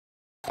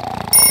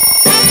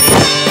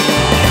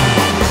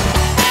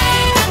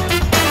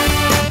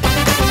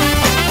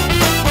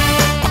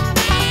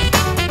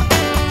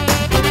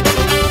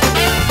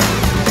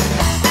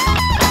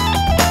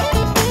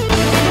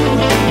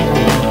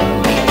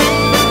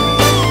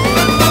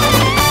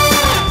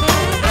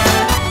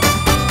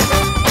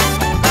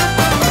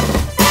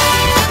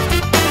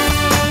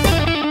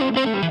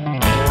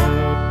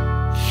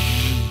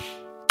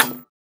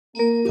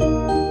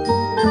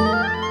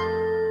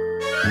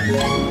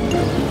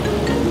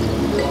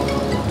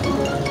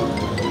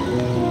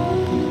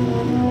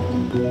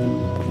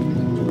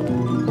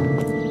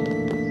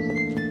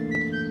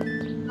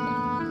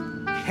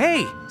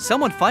Hey,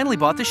 someone finally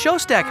bought the Show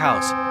Stack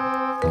house.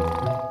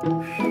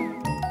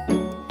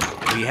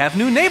 We have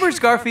new neighbors,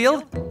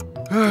 Garfield.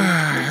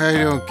 I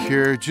don't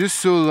care, just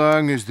so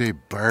long as they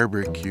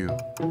barbecue.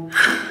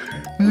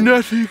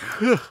 Nothing.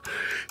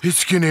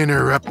 It's gonna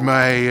interrupt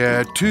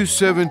my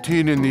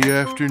 2:17 in the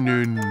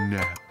afternoon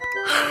nap.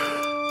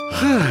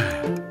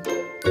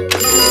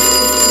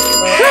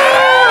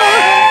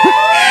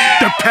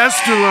 The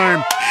pest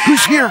alarm!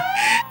 Who's here?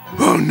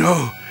 Oh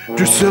no,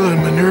 Drusilla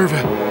and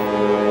Minerva.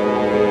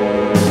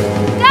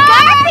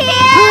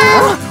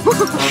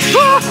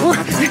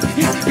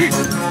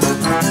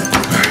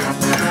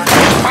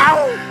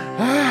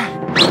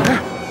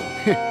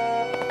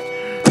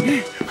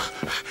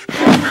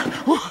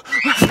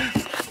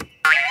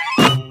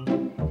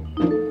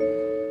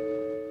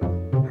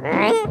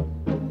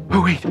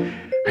 Oh wait,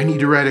 I need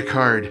to write a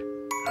card.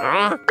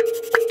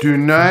 Do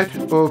not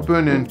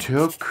open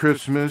until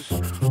Christmas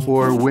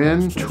or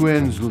when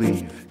twins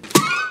leave.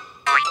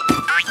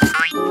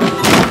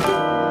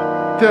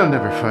 They'll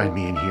never find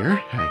me in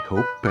here. I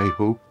hope.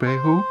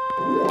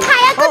 Hi,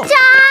 Uncle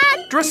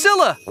John!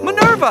 Drusilla!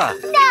 Minerva!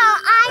 No,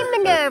 I'm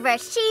Minerva.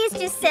 She's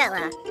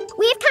Drusilla.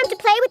 We've come to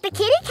play with the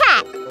kitty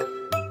cat.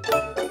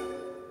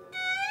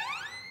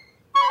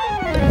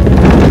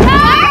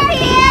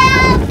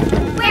 Garfield!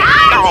 Where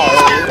are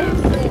you?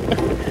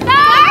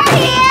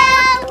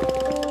 Garfield!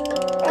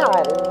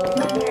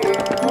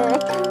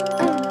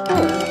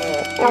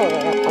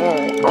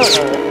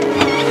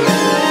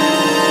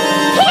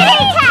 Kitty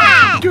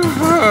cat!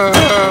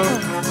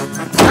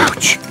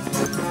 Ouch!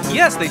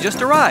 Yes, they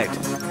just arrived.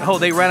 Oh,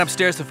 they ran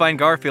upstairs to find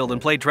Garfield and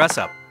play dress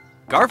up.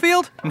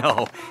 Garfield?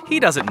 No, he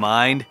doesn't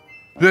mind.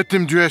 Let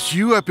them dress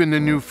you up in the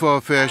new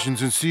fall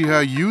fashions and see how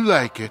you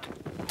like it.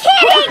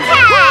 Kitty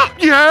cat!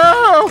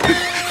 Yeah!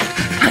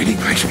 Hiding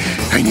place.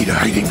 I need a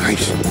hiding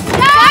place.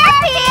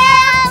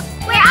 Garfield!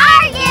 Where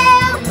are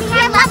you? We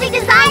have lovely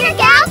designer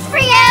gowns for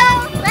you.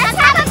 Let's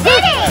have a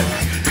fitting.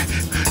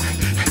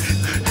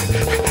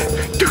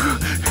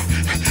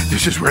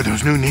 This is where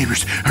those new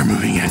neighbors are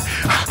moving in.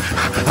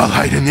 I'll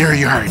hide in their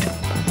yard.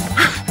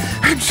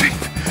 I'm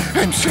safe.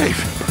 I'm safe.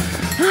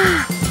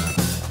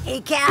 Hey,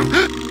 Cat,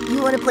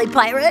 you want to play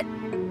pirate?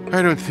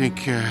 I don't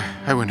think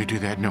I want to do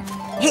that, no.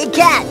 Hey,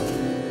 Cat,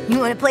 you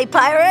want to play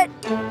pirate?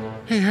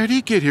 Hey, how'd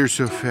he get here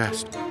so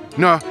fast?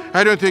 No,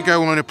 I don't think I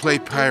want to play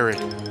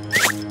pirate.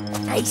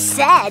 I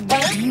said,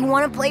 do you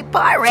want to play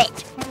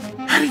pirate?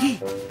 Heidi,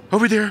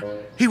 over there.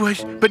 He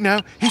was, but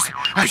now he's...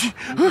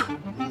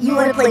 You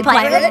want to play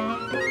pirate?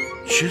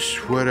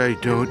 Just what I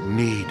don't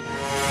need.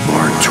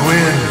 More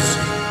twins.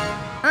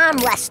 I'm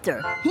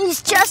Lester.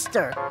 He's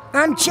Chester.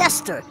 I'm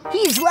Chester.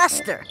 He's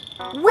Lester.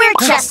 We're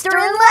Chester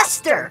and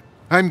Lester.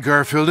 I'm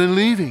Garfield and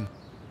leaving.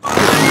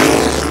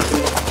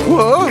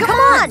 Whoa! Come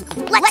on,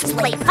 let's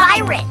play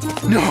pirate.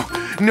 No.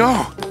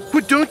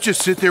 But don't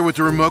just sit there with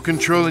the remote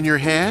control in your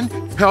hand.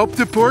 Help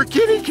the poor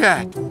kitty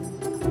cat.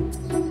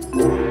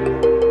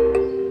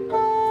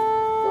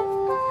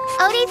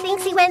 Odie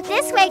thinks he went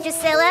this way,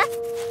 Drusilla.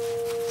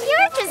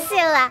 You're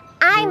Drusilla.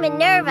 I'm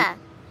Minerva.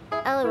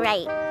 Oh,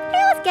 right. He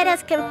always get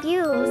us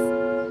confused.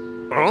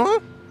 Huh?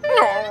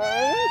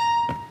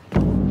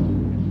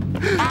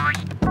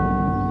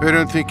 I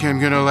don't think I'm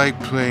gonna like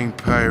playing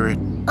pirate.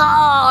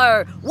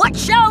 What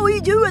shall we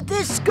do with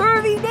this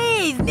scurvy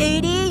knave,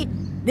 matey?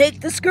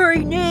 Make the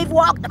scurvy knave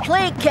walk the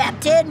plank,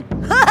 Captain.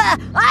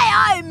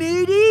 Aye,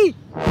 matey.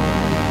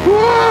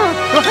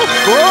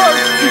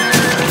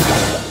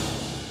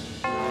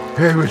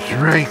 I was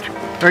right.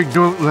 I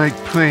don't like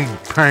playing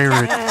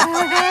pirate.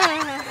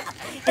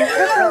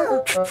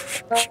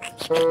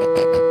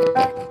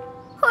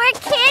 Poor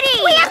kitty!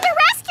 We have to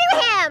rescue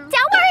him!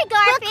 Don't worry,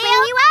 Garfield! We'll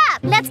clean you up!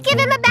 Let's give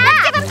him a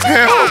bath! Give him two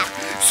Help!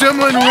 baths!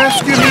 Someone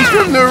rescue me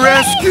from the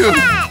rescue!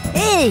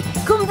 Hey,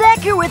 come back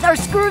here with our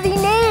scurvy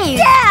knave.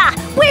 Yeah,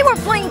 we were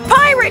playing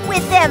pirate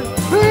with them.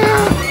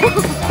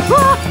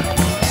 Whoa!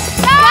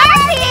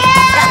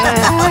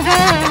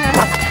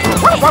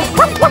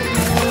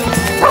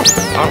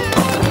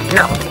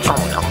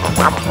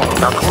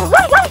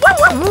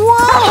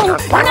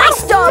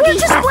 Nice dog! You're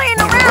just playing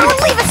around!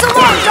 Leave us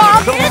alone,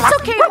 dog! It's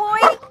okay,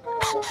 boy!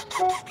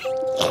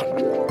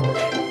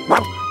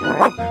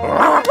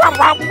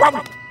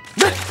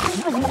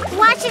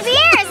 Watch his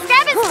ears!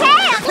 Snap his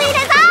tail! Clean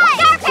his eyes!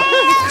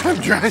 Garfield! I'm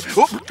trying.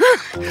 Oh.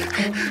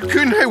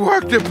 Couldn't I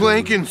walk the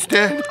plank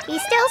instead? He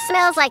still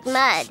smells like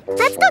mud.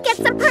 Let's go get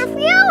some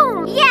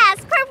perfume! Yes,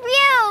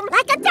 perfume!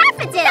 Like a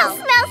daffodil! It'll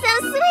smell so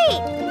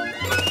sweet!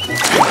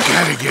 I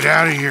gotta get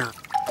out of here.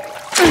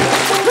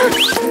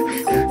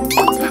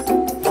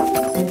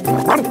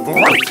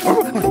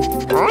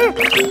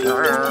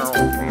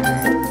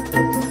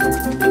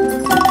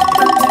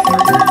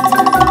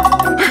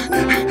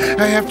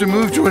 I have to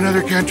move to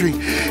another country.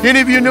 Any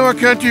of you know a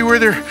country where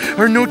there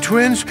are no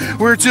twins?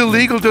 Where it's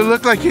illegal to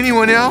look like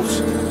anyone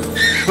else?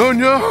 Oh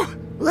no!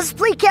 Let's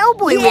play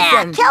cowboy with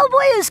them.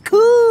 Cowboy is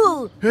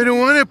cool. I don't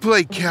want to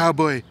play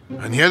cowboy.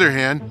 On the other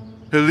hand,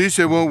 At least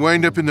I won't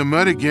wind up in the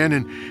mud again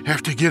and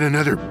have to get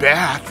another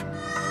bath.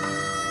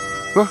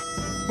 What?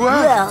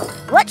 Well,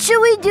 what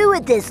should we do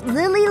with this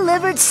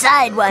lily-livered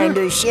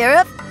sidewinder,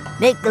 Sheriff?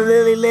 Make the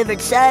lily-livered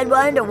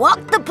sidewinder walk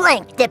the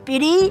plank,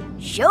 Deputy.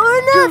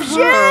 Sure enough,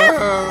 Sheriff.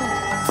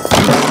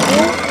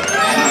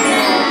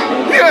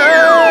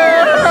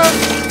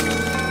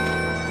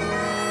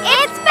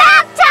 It's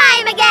bath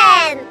time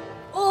again!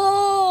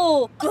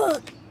 Oh!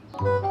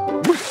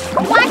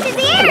 Wash his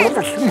ears!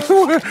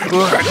 Polish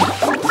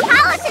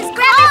his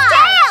grab his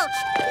tail!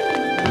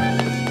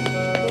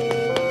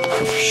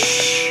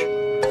 Shh.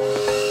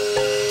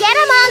 Get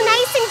him all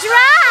nice and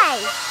dry!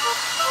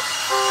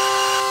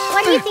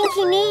 What do you think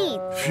he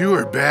needs?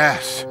 Fewer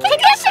baths.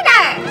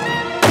 Conditioner!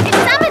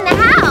 There's some in the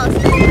house!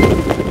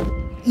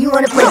 You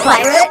want to play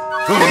pirate?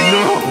 Oh,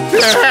 no!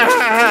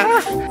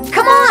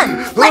 Come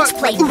on, let's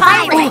play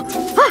pirate!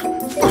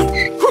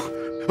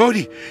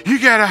 Odie, you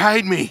gotta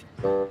hide me.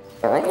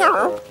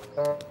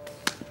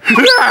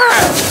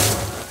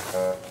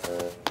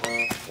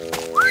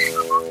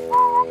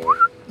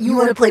 You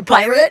want to play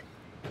pirate?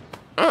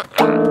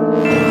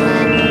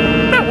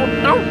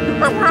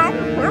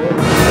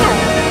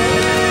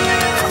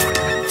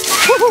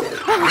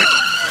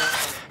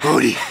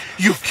 Odie,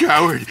 you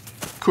coward.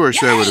 Of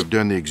course, I would have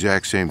done the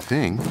exact same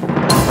thing.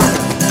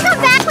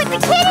 Come back with the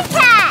kitty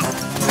cat!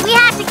 We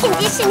have to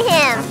condition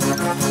him!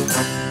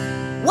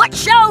 What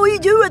shall we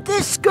do with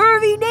this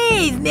scurvy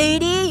knave,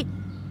 matey?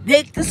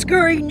 Make the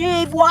scurvy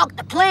knave walk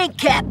the plank,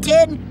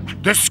 Captain.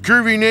 The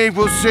scurvy knave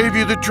will save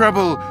you the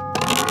trouble.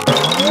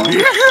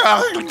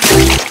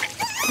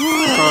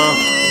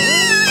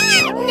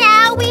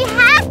 Now we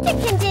have to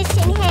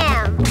condition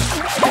him!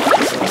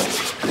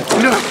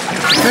 No,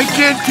 I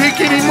can't take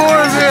any more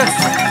of this.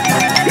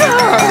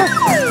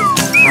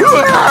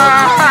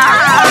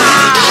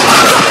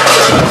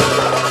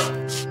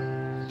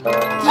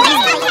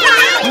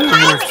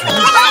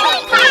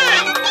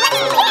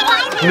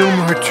 No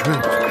more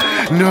twins.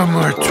 No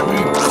more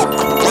twins.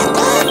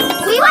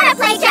 We want to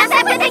play dress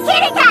up with the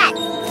kitty cat!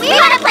 We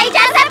want to play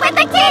dress up with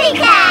the kitty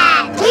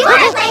cat! We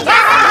want to play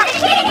dress up with the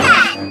kitty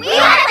cat! We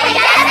want to play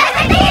dress up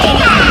with the kitty cat!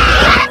 We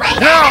want to play dress Help! up with the kitty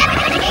cat!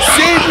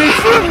 Save me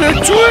from the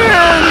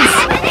twins!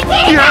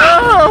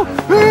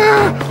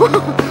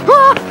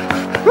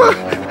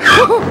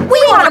 We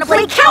want to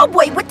play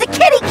cowboy with the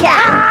kitty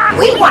cat.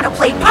 We want to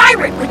play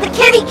pirate with the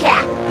kitty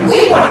cat.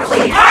 We want to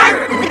play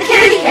pirate with the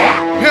kitty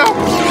cat. Help!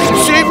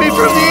 Save me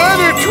from the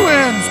other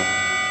twins!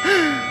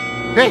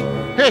 Hey!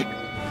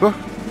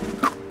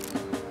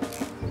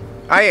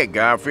 Hiya,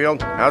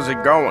 Garfield. How's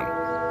it going?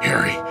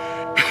 Harry,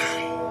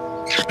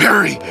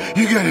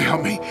 you gotta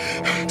help me.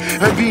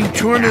 I'm being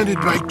tormented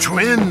by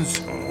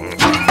twins.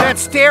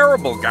 That's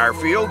terrible,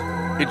 Garfield.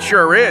 It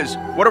sure is.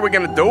 What are we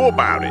gonna do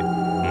about it?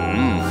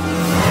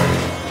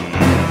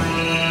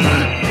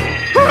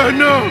 Oh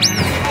no!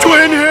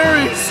 Twin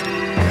Harrys!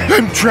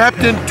 I'm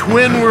trapped in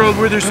Twin World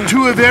where there's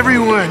two of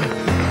everyone.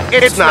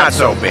 It's not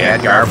so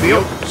bad,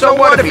 Garfield. So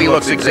what if he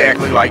looks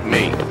exactly like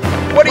me?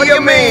 What do you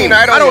mean?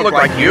 I don't look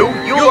like you.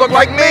 You look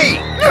like me.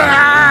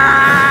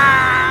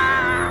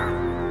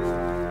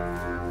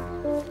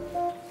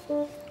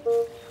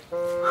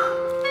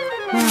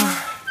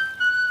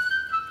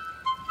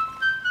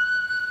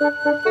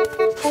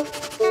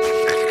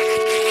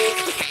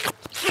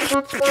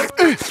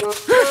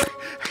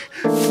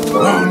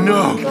 Oh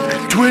no!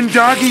 Twin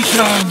doggy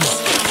tongues!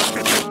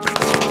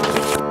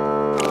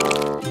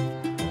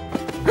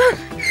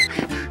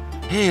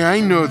 Hey, I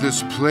know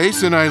this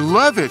place and I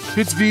love it.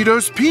 It's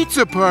Vito's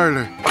Pizza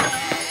Parlor.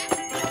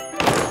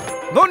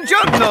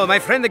 Buongiorno, my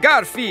friend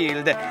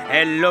Garfield.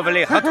 A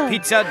lovely hot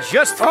pizza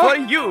just for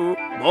you.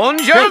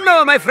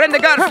 Buongiorno, my friend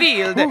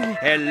Garfield.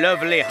 A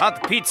lovely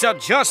hot pizza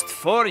just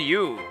for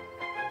you.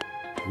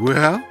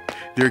 Well,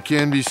 there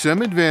can be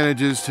some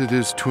advantages to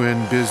this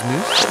twin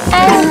business.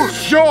 Oh,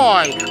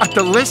 joy! A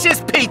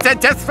delicious pizza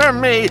just for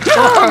me.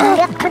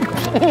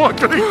 I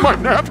can eat my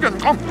napkin.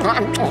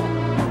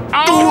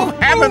 Oh,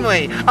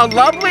 heavenly! A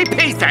lovely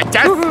pizza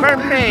just for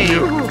me.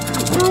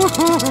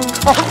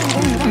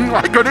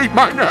 I could eat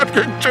my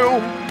napkin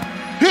too.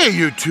 Hey,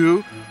 you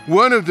two.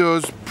 One of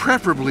those,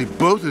 preferably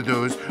both of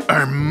those,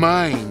 are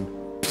mine.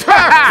 This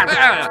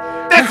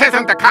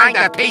isn't the kind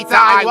of pizza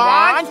I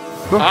want.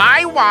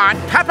 I want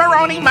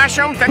pepperoni,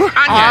 mushrooms, and onions.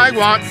 I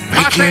want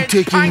sausage, I can't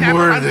take any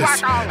more of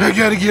this. I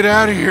gotta get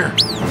out of here.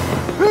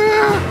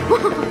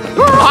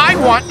 I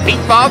want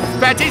meatballs,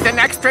 veggies, and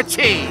extra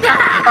cheese.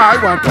 I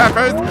want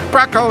peppers,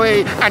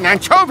 broccoli, and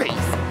anchovies.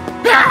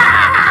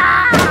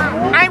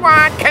 I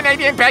want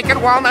Canadian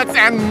bacon walnuts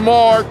and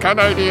more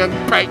Canadian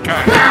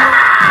bacon.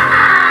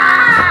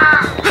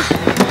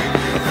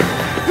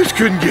 This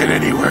couldn't get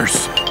any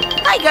worse.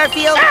 Hi,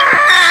 Garfield.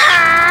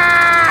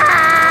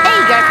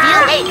 Hey,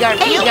 Garfield. Hey,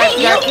 Garfield.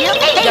 Hey, Garfield.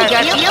 Hey,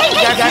 Garfield. Hey,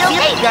 Garfield.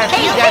 Hey,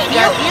 Garfield. Hey,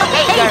 Garfield.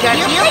 Hey,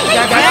 Garfield. Hey,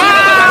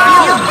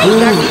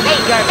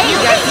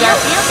 Garfield.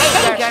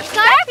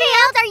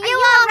 Garfield, are you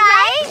all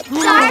right?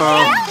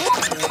 Garfield?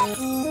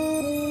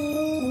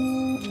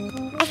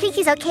 I think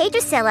he's okay,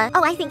 Drusilla.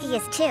 Oh, I think he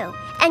is too.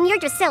 And you're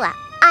Drusilla.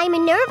 I'm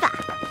Minerva.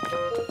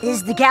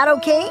 Is the cat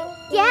okay?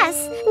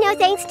 Yes, no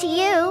thanks to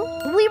you.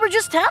 We were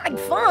just having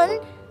fun.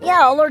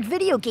 Yeah, all our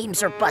video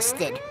games are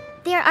busted.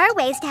 There are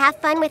ways to have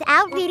fun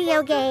without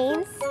video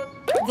games.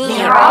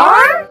 There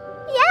are?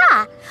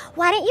 Yeah.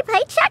 Why don't you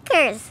play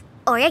checkers?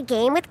 Or a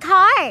game with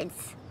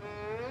cards?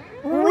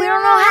 We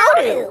don't know how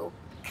to.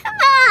 Come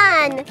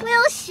on,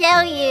 we'll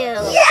show you.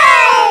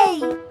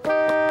 Yay!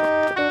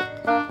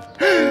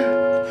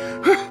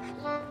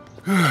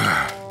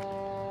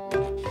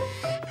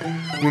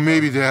 Well,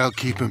 maybe that'll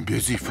keep him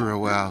busy for a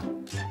while.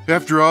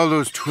 After all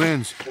those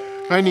twins,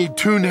 I need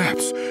 2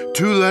 naps,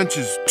 2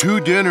 lunches, 2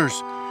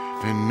 dinners,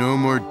 and no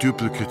more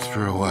duplicates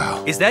for a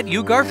while. Is that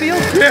you,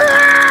 Garfield?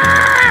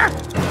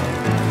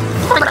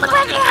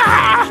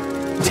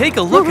 Take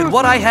a look at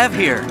what I have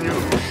here.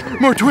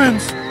 More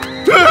twins!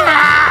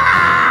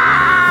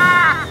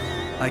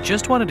 I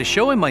just wanted to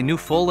show him my new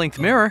full-length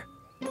mirror.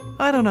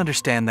 I don't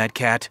understand that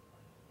cat.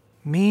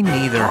 Me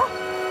neither.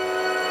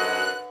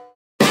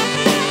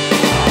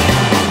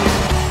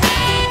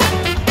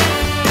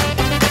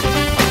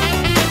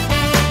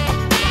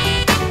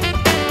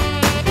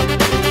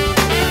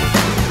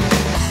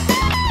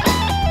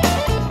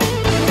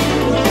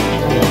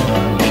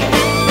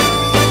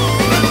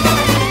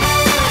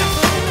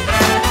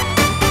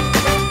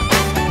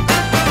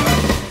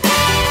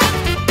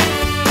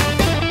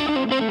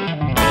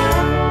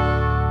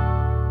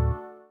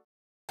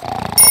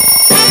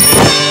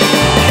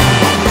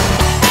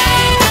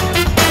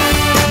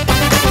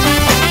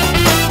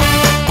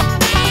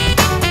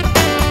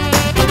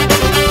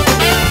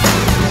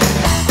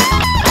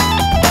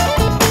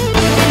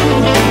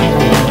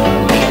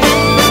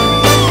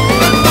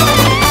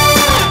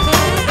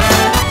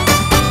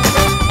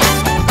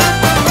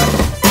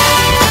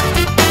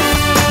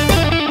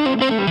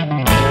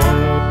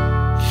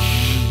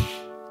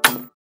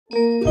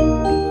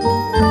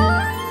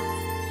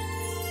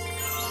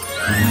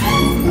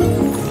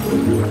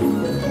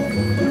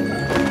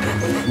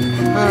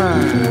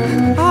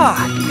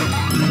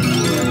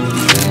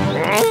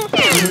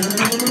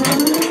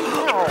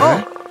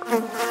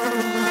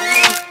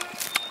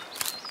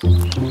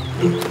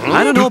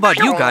 I don't know about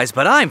you guys,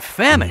 but I'm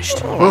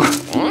famished.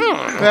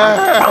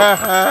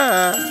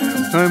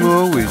 I'm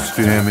always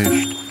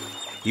famished.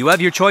 You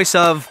have your choice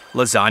of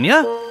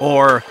lasagna,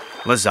 or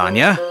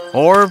lasagna,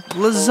 or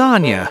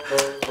lasagna,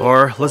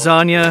 or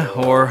lasagna,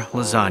 or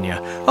lasagna.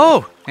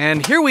 Oh,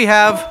 and here we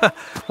have,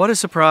 what a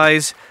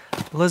surprise,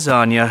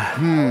 lasagna.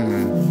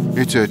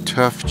 It's a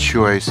tough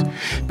choice,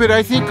 but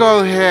I think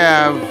I'll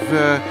have,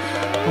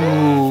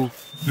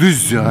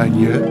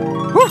 lasagna.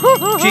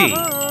 Gee,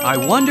 I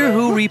wonder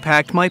who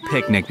repacked my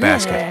picnic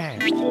basket.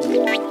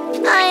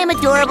 I am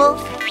adorable.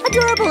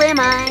 Adorable am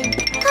I?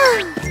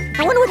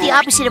 I wonder what the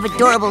opposite of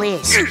adorable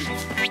is.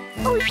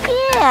 Oh,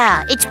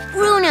 yeah, it's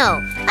Bruno.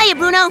 Hiya,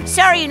 Bruno.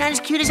 Sorry you're not as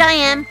cute as I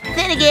am.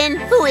 Then again,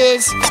 who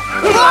is?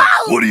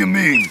 What do you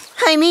mean?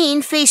 I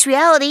mean, face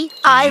reality.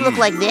 I look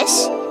like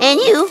this, and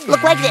you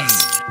look like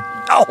this.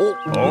 Oh,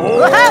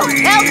 Help!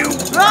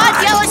 Raw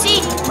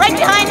jealousy! Right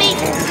behind me!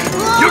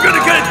 You're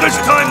gonna get it this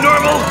time,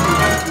 Normal!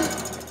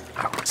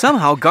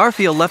 Somehow,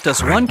 Garfield left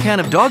us 1 can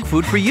of dog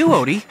food for you,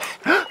 Odie.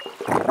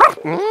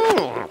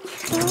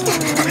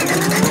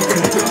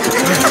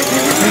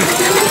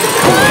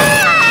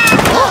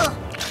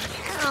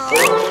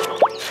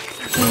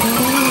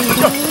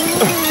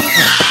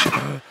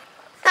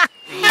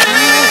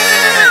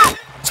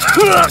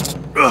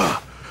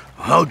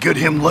 I'll get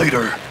him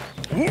later.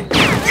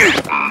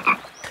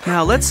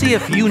 Now, let's see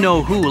if you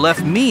know who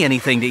left me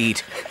anything to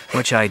eat,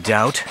 which I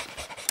doubt.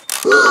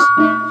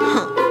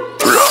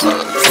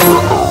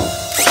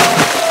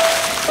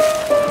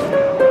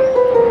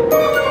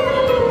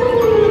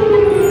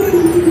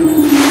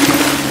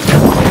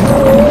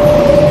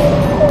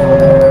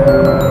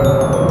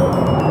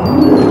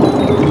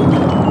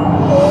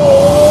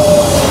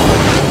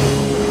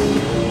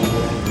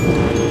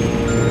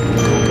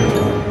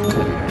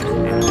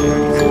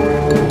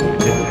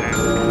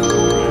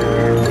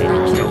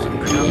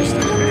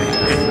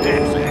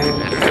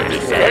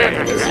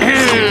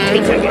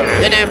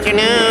 Good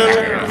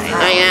afternoon.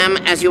 I am,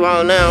 as you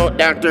all know,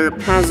 Dr.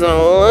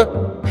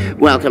 Puzzle.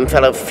 Welcome,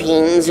 fellow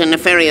fiends and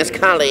nefarious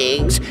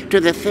colleagues, to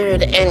the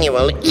 3rd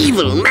annual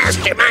Evil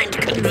Mastermind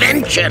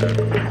Convention.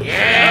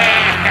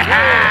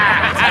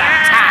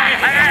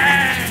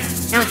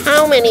 Now,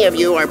 how many of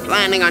you are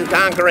planning on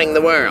conquering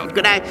the world?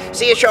 Could I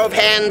see a show of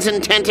hands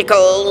and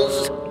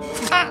tentacles?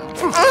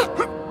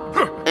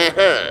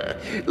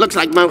 Looks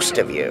like most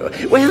of you.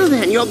 Well,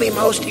 then, you'll be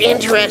most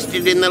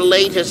interested in the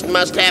latest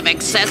must-have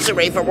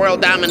accessory for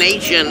world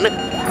domination.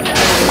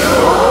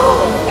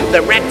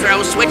 The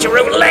retro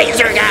switcheroo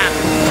laser gun!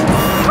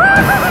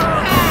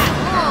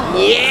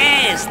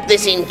 Yes,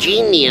 this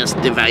ingenious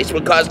device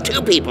will cause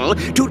 2 people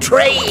to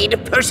trade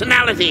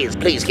personalities.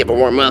 Please give a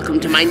warm welcome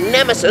to my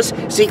nemesis,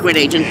 Secret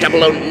Agent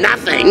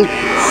 009.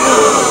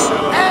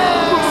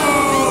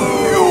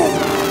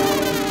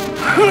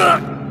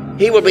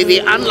 He will be the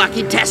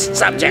unlucky test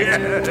subject.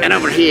 And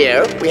over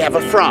here, we have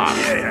a frog.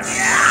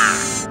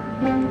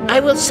 I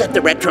will set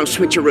the retro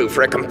switcheroo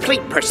for a complete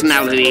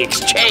personality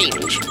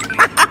exchange.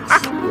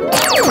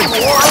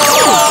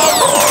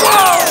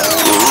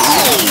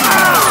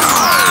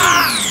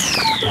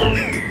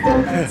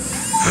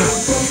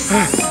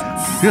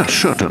 Yes,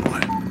 certainly.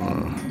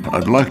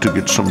 I'd like to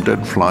get some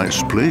dead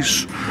flies,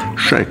 please.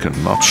 Shaken,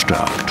 not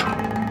stabbed.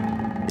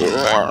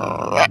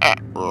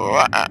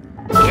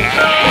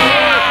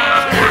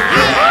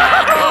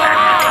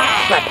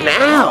 But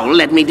now,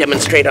 let me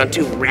demonstrate on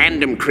 2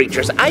 random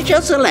creatures I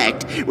shall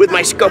select with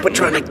my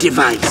scopotronic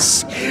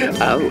device.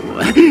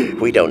 Oh,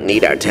 we don't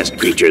need our test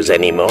creatures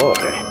anymore.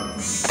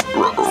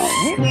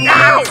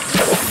 Ow!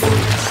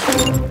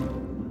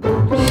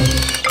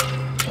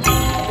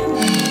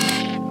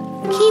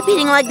 Keep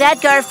eating like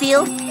that,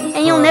 Garfield,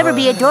 and you'll never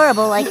be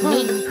adorable like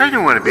me. I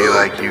don't want to be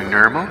like you,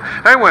 Normal.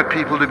 I want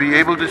people to be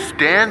able to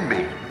stand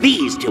me.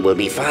 These 2 will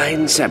be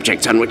fine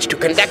subjects on which to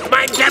conduct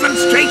my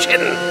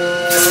demonstration.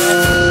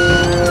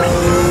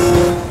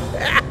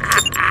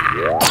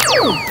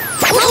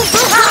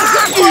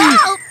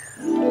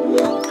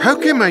 How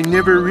come I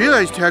never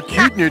realized how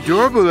cute and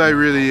adorable I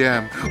really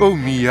am? Oh,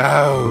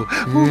 meow.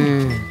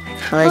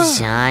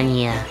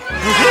 Lasagna.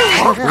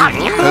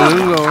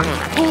 Hello.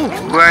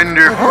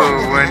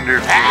 Wonderful,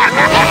 wonderful.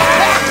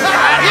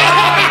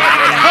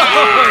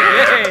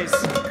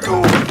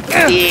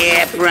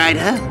 Yep, right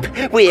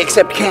up. We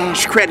accept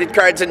cash, credit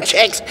cards, and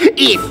checks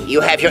if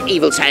you have your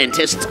evil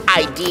scientist's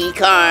ID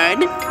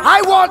card.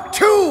 I want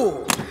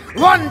 2!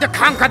 One to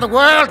conquer the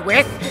world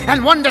with,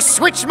 and one to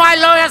switch my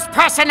lawyer's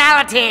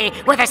personality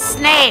with a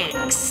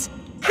snake's.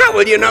 How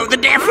will you know the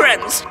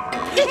difference?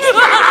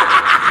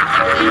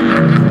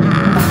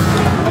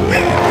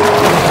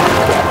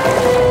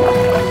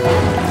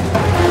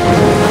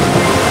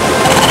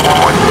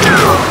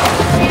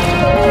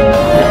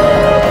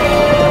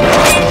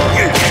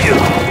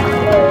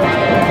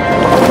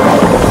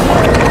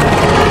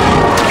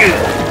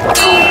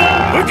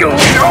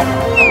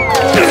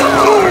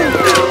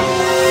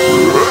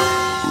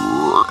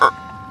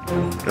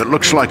 It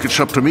looks like it's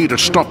up to me to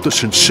stop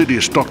this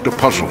insidious Dr.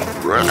 Puzzle.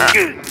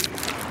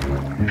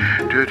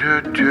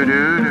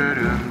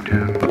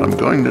 But I'm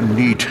going to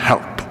need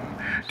help.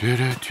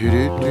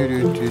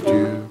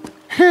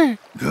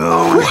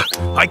 No,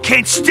 I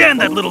can't stand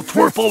that little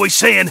twerp always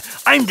saying,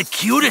 I'm the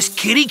cutest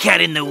kitty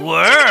cat in the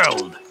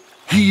world.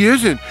 He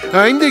isn't.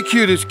 I'm the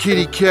cutest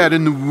kitty cat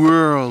in the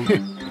world.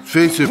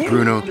 Face it,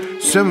 Bruno.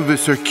 Some of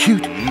us are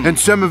cute, and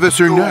some of us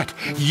are not.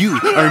 You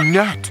are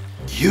not.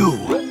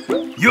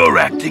 You're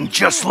acting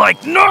just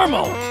like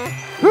normal.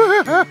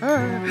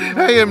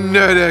 I am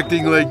not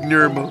acting like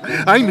normal.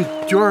 I'm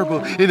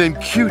adorable, and I'm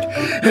cute,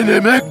 and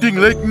I'm acting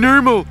like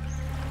normal.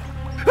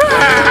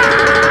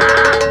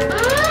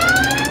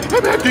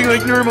 I'm acting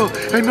like normal.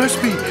 I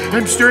must be.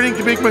 I'm starting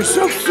to make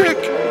myself sick.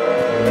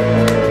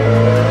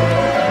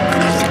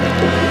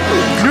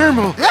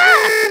 Normal.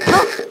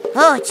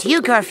 Oh, it's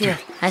you, Garfield.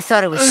 I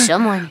thought it was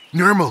someone.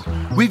 Normal.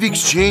 We've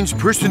exchanged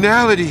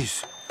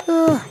personalities.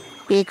 Oh,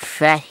 big,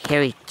 fat,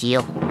 hairy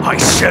deal. I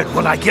said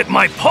when I get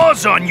my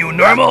paws on you,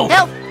 Normal.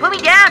 Help! Put me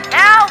down!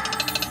 Help!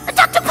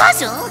 Dr.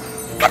 Puzzle,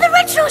 can the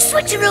retro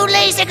switcheroo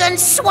laser gun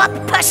swap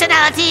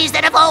personalities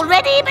that have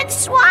already been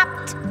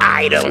swapped?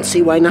 I don't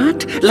see why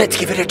not. Let's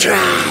give it a try.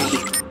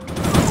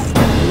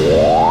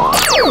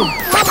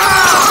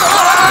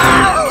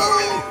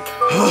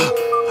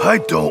 I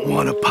don't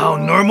want to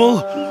pound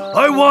Normal.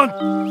 I want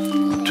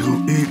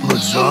to eat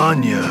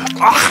lasagna.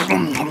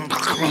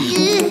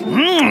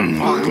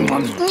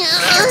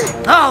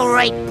 All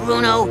right,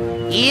 Bruno.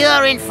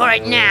 You're in for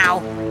it now.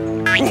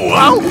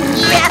 Whoa!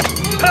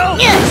 Help!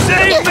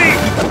 Save me!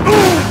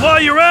 Ooh,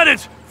 while you're at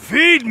it,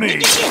 feed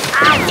me!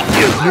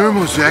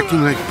 Normal's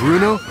acting like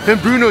Bruno,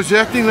 and Bruno's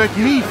acting like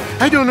me.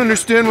 I don't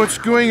understand what's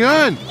going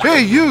on.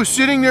 Hey, you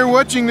sitting there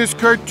watching this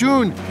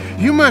cartoon.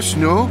 You must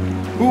know.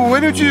 Why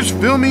don't you just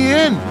fill me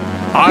in?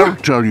 I'll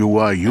tell you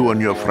why you and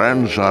your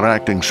friends are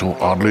acting so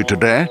oddly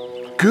today.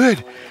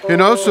 Good.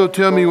 And also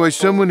tell me why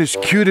someone as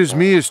cute as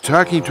me is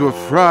talking to a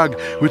frog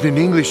with an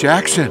English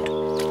accent.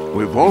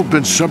 We've all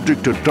been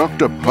subject to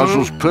Dr.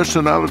 Puzzle's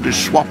personality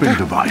swapping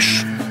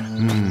device.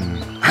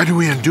 How do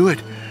we undo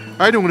it?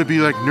 I don't want to be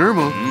like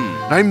Normal.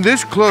 I'm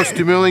this close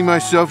to mailing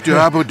myself to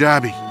Abu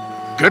Dhabi.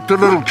 Get the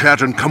little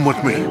cat and come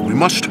with me. We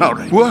must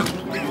hurry. What?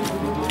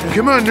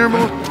 Come on,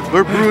 Normal.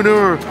 Or Bruno,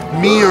 or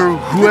me, or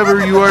whoever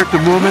you are at the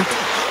moment.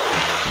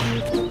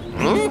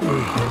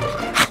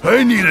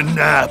 I need a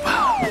nap.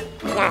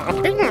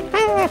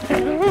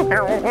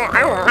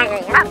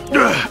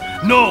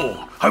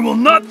 No, I will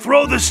not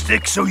throw the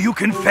stick so you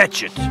can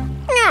fetch it.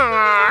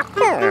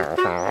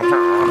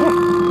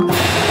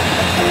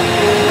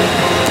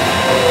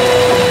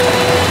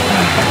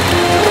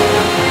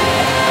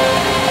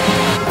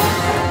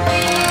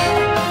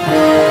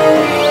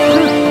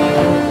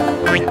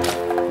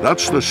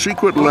 That's the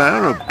secret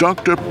lair of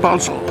Dr.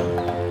 Puzzle.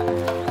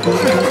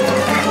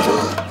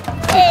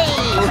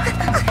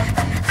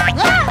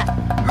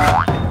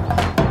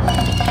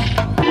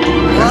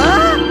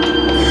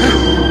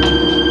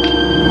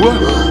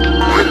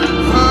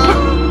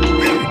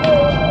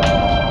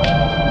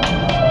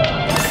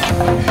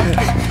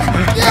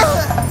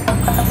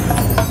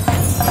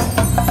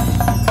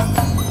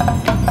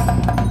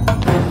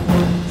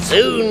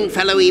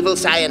 fellow evil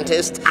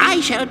scientists,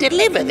 I shall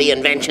deliver the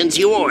inventions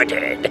you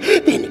ordered.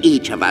 Then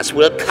each of us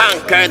will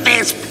conquer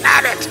this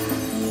planet.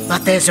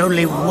 But there's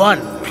only one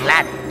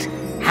planet.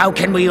 How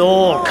can we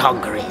all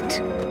conquer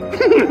it?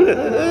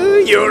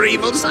 You're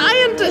evil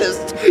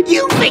scientists.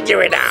 You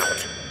figure it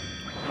out.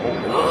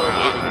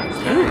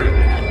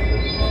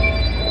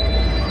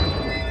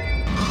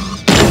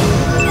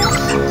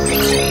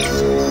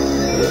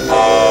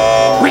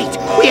 Wait,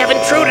 we have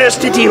intruders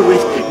to deal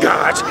with.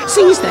 Guards,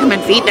 seize them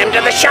and feed them to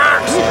the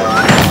sharks.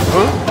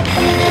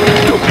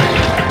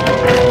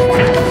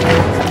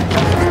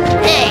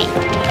 Hey,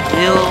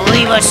 you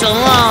leave us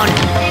alone.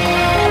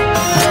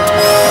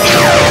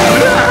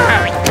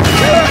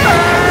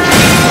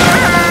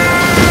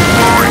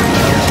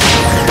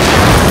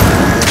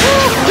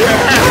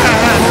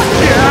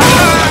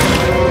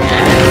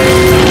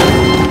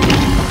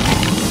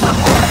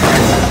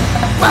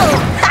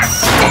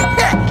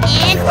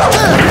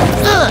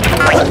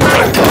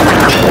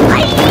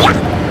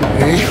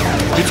 Hey,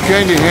 it's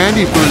kinda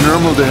handy for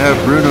Normal to have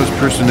Bruno's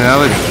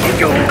personality.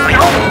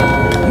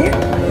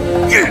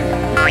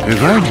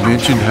 Have I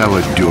mentioned how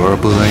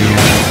adorable I am?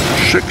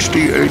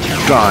 68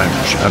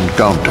 times and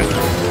counting.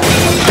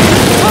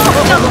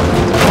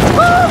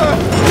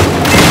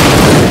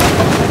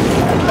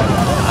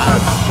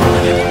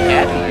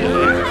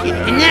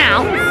 And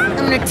now, I'm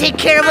gonna take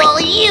care of all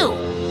of you.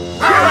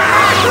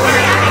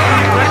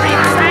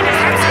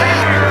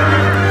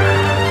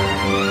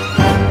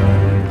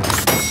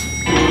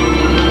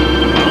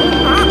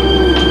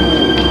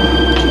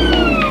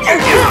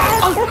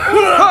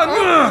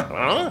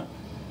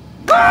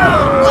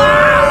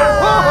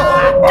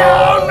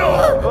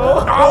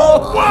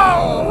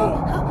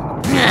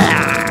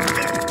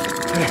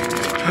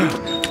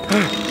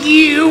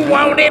 You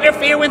won't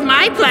interfere with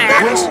my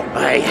plans.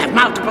 I have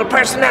multiple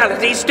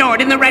personalities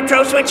stored in the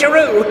retro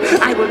switcheroo.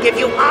 I will give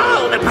you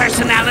all the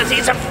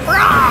personalities of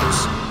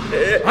frogs.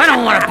 I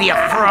don't want to be a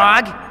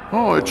frog.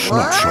 Oh, it's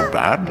not so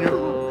bad.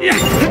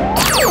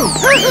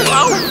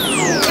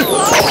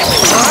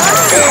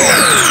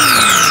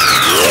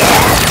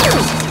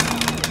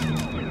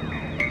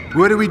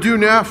 What do we do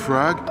now,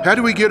 Frog? How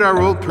do we get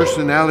our old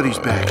personalities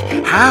back?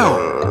 How?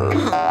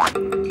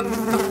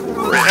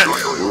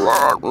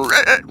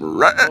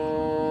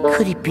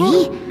 Could it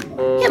be?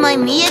 Am I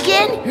me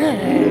again?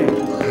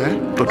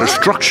 The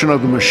destruction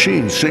of the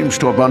machine seems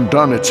to have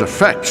undone its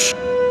effects.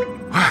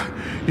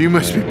 You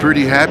must be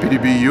pretty happy to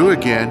be you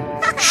again.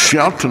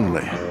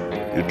 Certainly.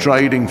 You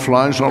try eating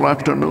flies all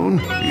afternoon?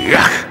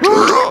 Yuck!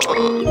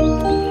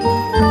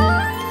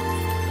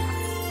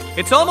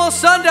 It's almost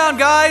sundown,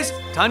 guys.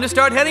 Time to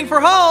start heading for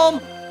home.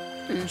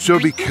 So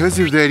because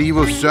of that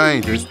evil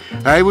scientist,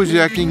 I was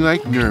acting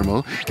like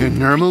Normal, and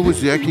Normal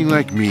was acting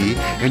like me,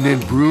 and then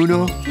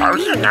Bruno...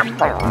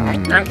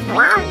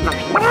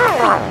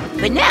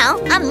 But now,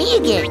 I'm me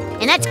again.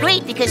 And that's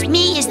great because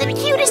me is the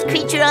cutest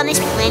creature on this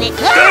planet.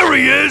 There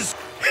he is!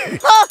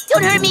 Oh,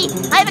 don't hurt me.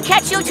 I have a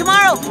cat show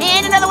tomorrow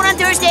and another one on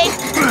Thursday.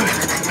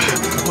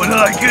 When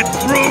I get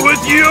through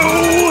with you...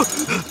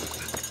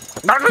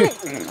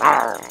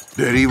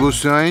 That evil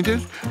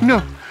scientist?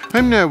 No,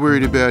 I'm not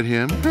worried about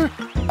him.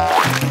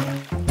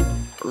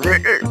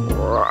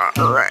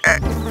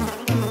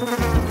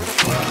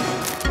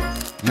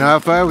 Now,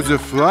 if I was a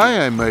fly,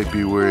 I might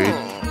be worried.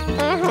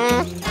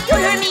 Don't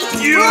hurt me.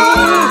 You!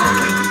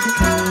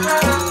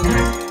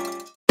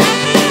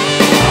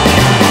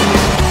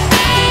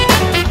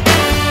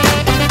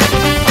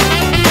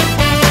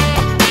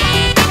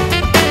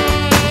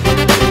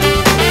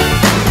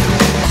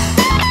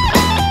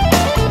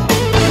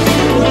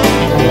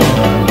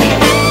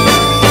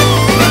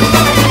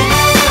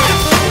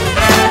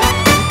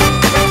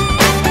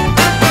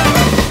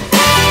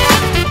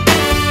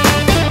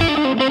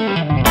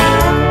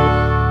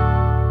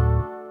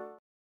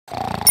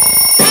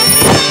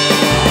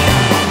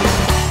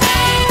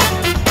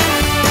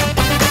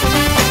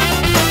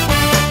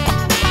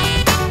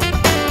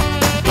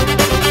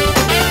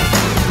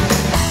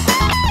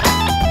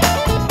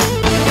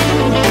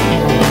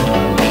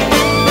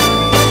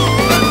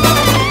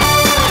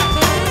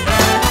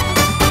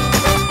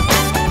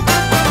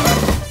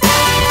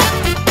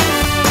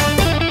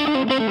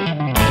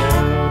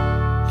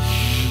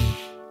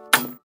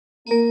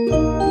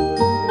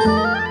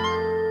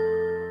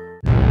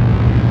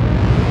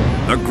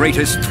 The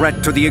greatest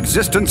threat to the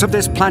existence of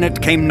this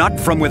planet came not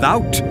from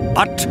without,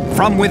 but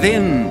from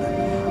within.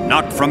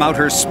 Not from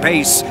outer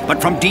space,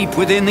 but from deep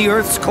within the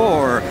Earth's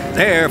core.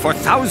 There, for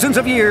thousands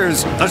of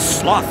years, the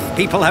sloth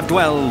people have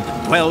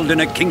dwelled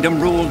in a kingdom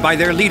ruled by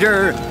their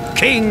leader,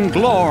 King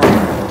Glorm.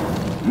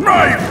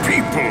 My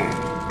people,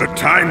 the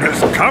time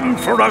has come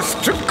for us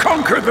to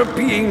conquer the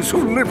beings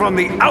who live on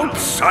the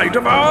outside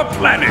of our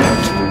planet.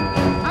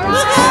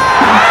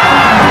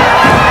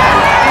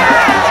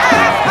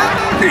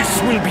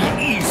 This will be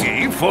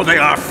easy, for they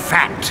are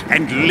fat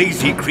and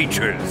lazy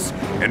creatures,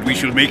 and we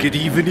shall make it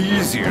even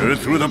easier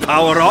through the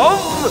power of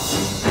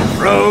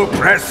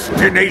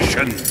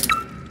procrastination.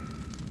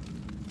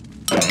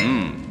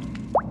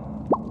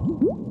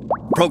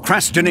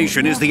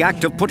 Procrastination is the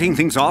act of putting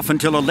things off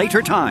until a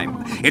later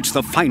time. It's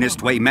the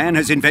finest way man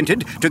has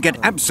invented to get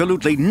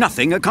absolutely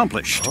nothing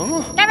accomplished.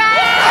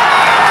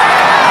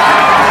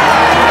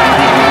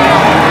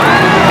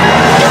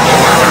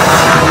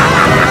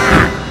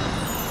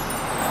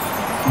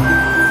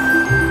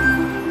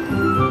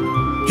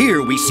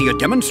 Here we see a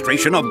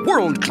demonstration of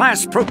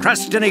world-class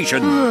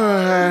procrastination.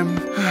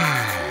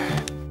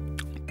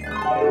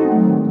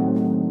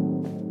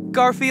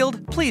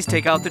 Garfield, please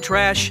take out the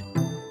trash.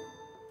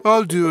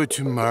 I'll do it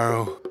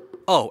tomorrow.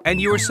 Oh, and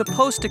you were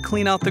supposed to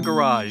clean out the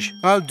garage.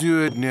 I'll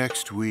do it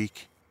next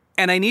week.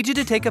 And I need you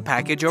to take a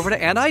package over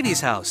to Aunt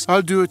Ivy's house.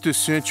 I'll do it the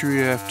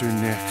century after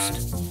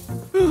next.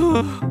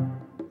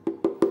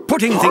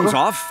 Putting things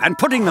off and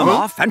putting them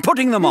off and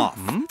putting them off.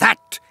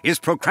 That is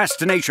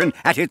procrastination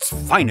at its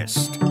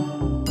finest.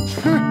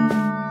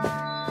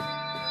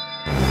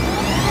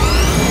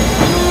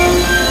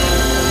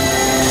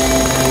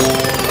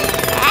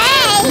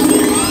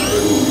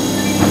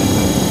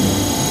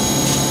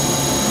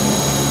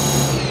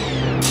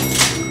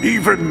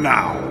 Even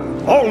now,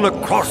 all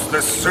across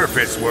the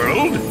surface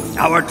world,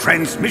 our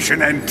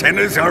transmission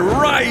antennas are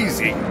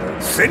rising,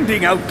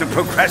 sending out the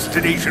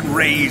procrastination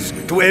rays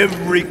to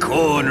every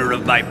corner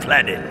of my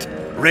planet.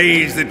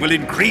 Rays that will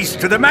increase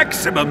to the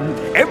maximum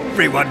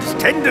everyone's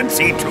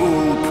tendency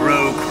to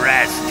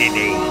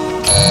procrastinate.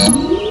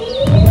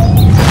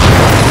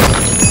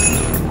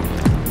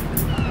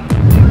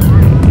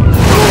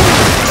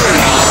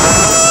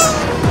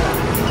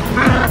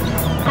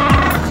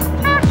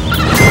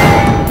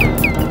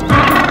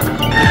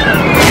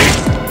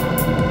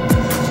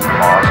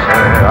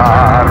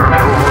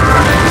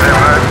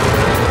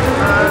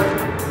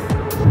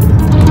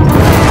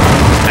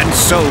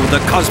 So the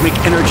cosmic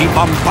energy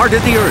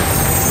bombarded the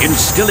Earth,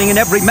 instilling in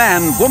every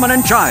man, woman,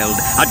 and child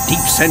a deep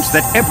sense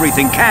that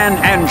everything can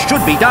and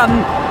should be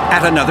done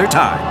at another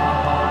time.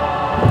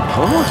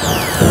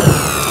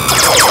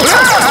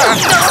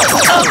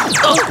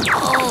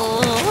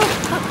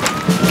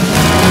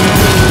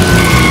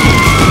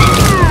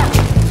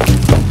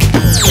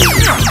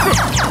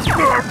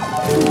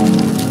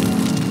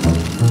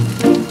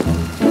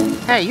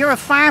 Hey, you're a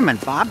fireman,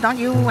 Bob. Don't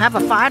you have a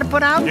fire to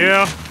put out?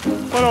 Yeah,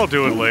 but I'll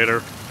do it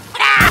later.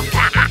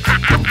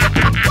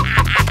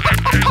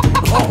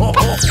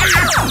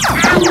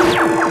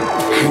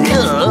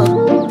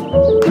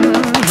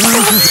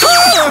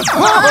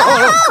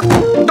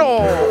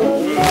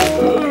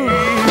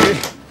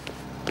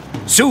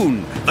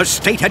 Soon, the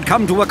state had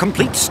come to a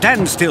complete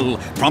standstill,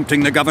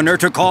 prompting the governor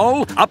to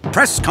call a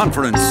press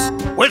conference.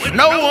 With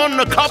no one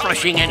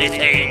accomplishing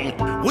anything,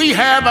 we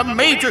have a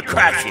major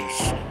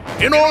crisis.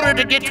 In order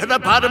to get to the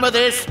bottom of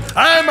this,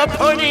 I'm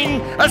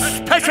appointing a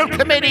special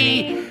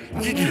committee.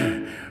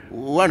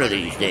 One of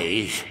these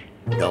days.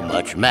 Don't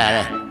much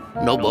matter.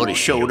 Nobody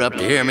showed up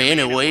to hear me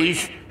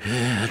anyways.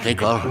 I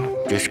think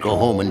I'll just go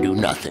home and do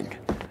nothing.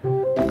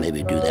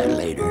 Maybe do that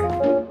later.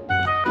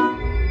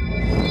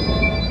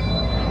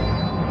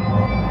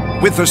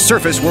 With the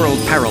surface world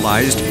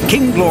paralyzed,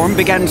 King Glorm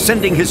began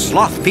sending his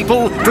sloth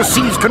people to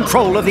seize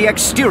control of the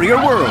exterior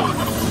world.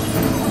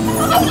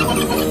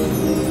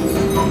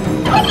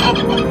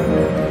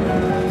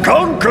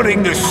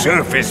 Conquering the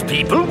surface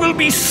people will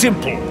be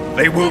simple.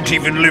 They won't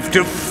even lift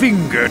a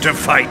finger to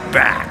fight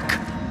back.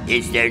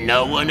 Is there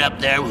no one up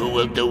there who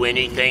will do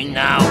anything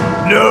now?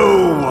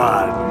 No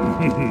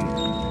one.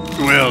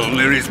 Well,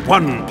 there is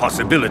one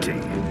possibility.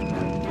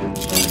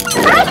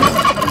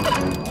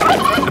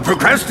 The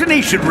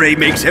procrastination ray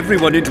makes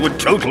everyone into a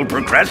total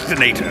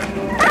procrastinator.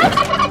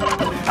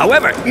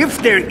 However,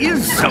 if there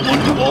is someone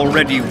who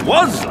already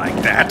was like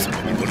that,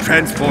 it will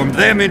transform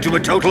them into a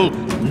total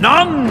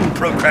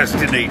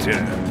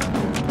non-procrastinator.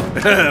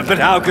 But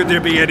how could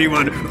there be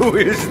anyone who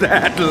is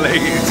that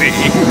lazy?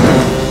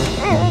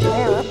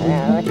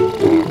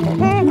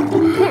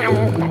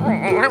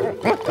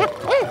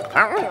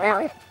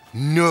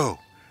 No,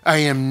 I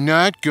am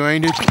not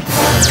going to...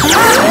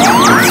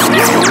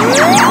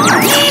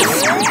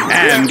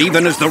 And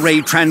even as the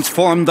ray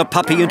transformed the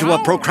puppy into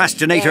a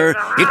procrastinator,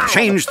 it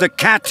changed the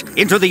cat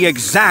into the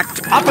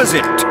exact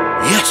opposite.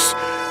 Yes,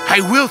 I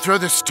will throw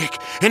the stick,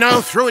 and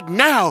I'll throw it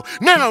now!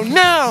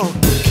 Now!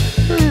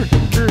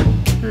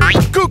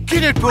 Go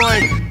get it,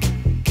 boy!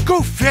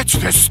 Go fetch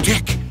the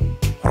stick!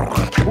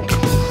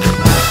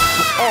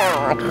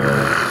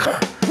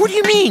 What do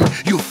you mean,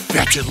 you'll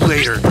fetch it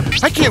later?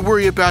 I can't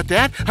worry about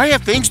that. I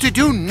have things to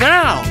do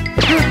now.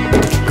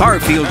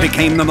 Garfield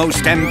became the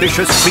most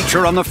ambitious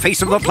creature on the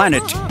face of the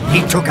planet.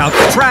 He took out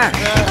the trash.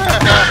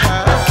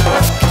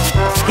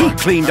 He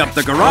cleaned up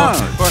the garage.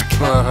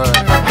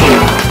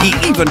 He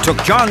even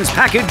took John's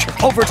package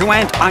over to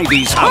Aunt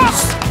Ivy's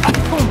house.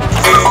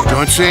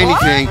 Don't say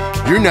anything.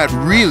 You're not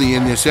really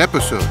in this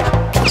episode.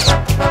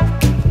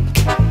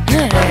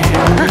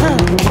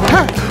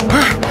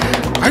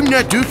 I'm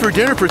not due for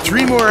dinner for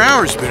 3 more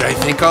hours, but I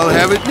think I'll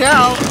have it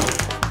now.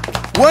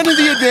 One of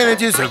the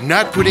advantages of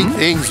not putting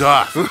things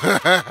off.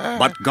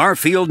 But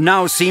Garfield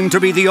now seemed to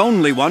be the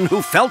only one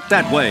who felt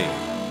that way.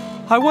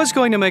 I was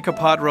going to make a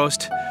pot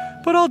roast,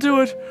 but I'll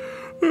do it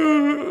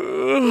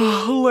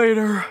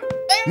Later.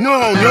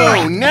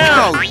 No,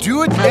 now!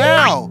 Do it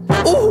now!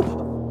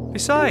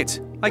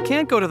 Besides, I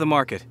can't go to the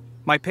market.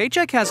 My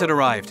paycheck hasn't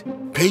arrived.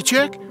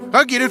 Paycheck?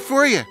 I'll get it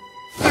for you.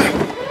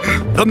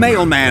 The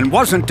mailman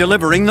wasn't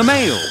delivering the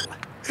mail.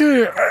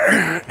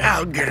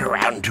 I'll get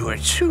around to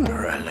it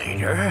sooner or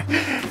later.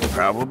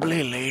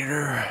 Probably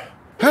later.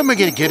 How am I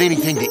gonna get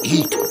anything to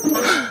eat?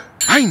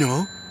 I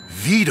know.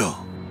 Vito.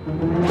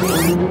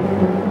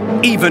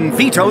 Even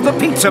Vito the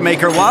pizza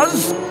maker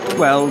was.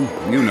 Well,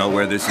 you know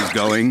where this is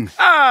going.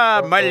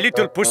 Ah, my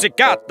little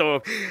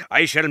pussycatto.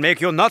 I shall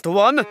make you not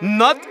one,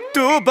 not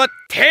two, but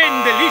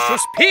 10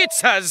 delicious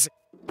pizzas.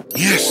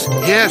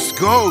 Yes,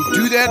 go.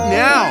 Do that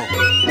now.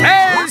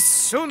 As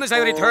soon as I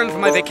return from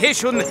my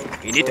vacation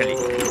in Italy.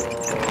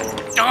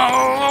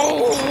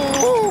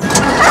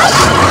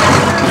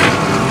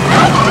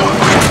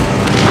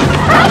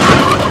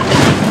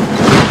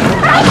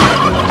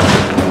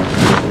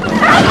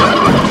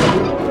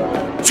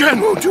 John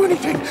won't do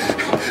anything.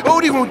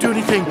 Odie won't do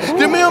anything.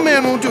 The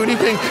mailman won't do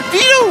anything.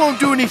 Vito won't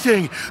do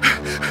anything.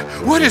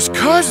 What has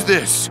caused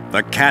this?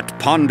 The cat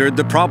pondered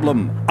the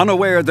problem,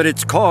 unaware that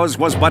its cause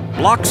was but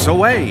blocks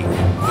away.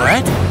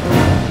 What?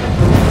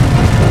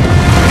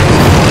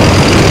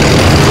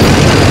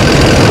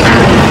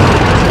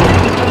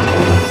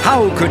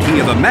 How could he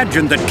have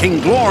imagined that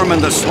King Glorm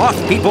and the sloth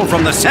people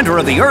from the center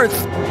of the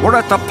earth were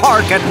at the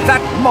park at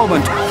that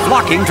moment,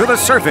 flocking to the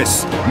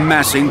surface,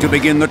 massing to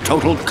begin the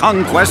total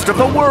conquest of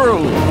the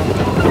world?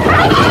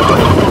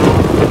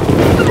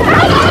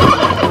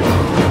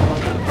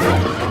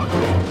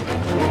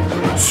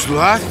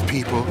 Sloth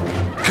people?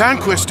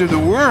 Conquest of the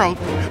world?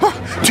 Oh,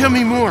 tell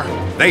me more.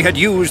 They had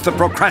used the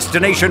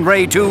procrastination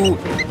ray to...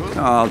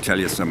 I'll tell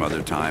you some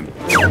other time.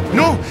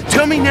 No,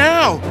 tell me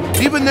now.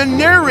 Even the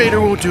narrator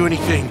won't do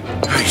anything.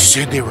 I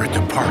said they were at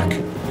the park.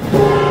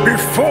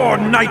 Before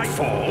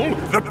nightfall,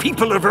 the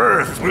people of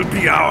Earth will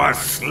be our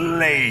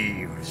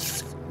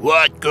slaves.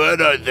 What good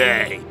are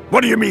they?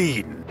 What do you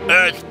mean?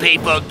 Earth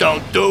people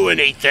don't do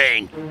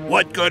anything.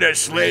 What good are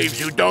slaves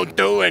who don't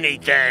do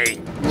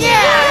anything?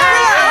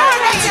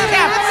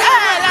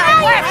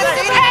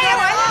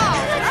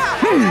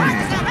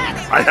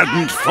 I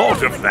hadn't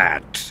thought of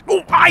that.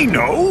 Oh, I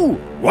know!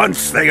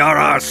 Once they are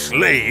our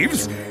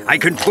slaves, I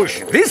can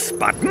push this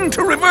button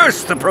to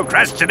reverse the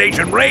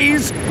procrastination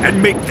rays and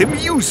make them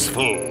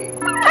useful.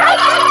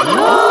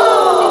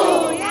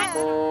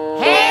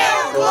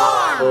 Hail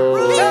Glorm,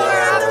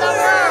 ruler of the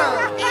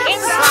world,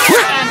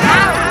 inside and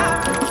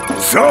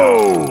out!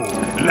 So,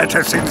 let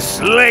us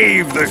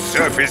enslave the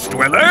surface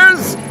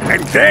dwellers,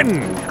 and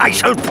then I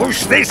shall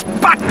push this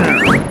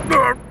button.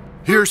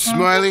 Here,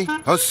 Smiley.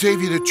 I'll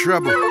save you the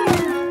trouble.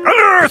 An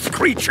Earth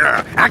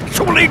creature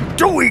actually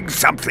doing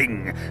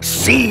something.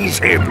 Seize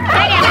him.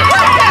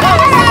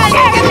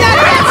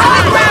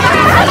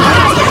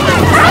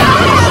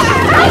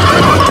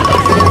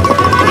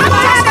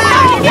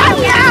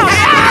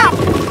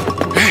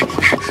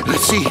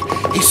 Let's see.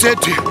 He said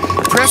to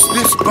press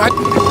this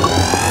button.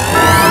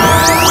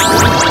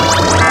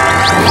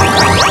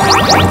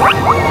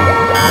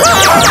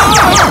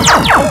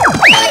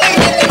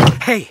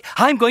 Hey,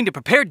 I'm going to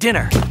prepare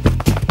dinner.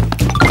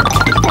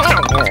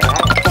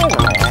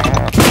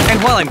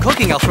 And while I'm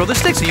cooking, I'll throw the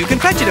stick so you can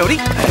fetch it, Odie.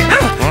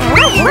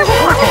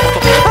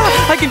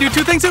 I can do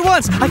 2 things at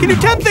once. I can do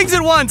 10 things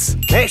at once.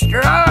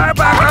 Mr.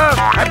 Arbuckle,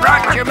 I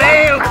brought your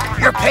mail.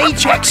 Your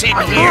paycheck's in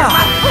here.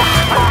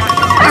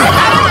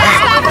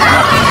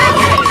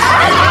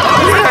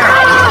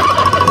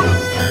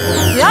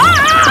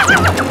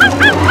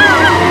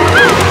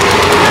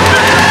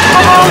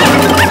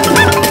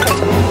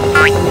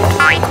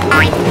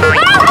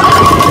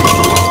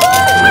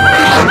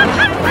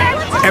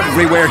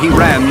 Everywhere he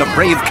ran, the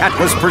brave cat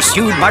was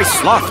pursued by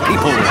sloth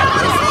people.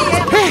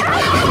 Hey,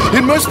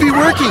 it must be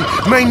working.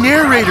 My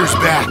narrator's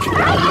back.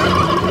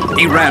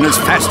 He ran as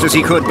fast as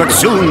he could, but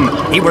soon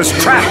he was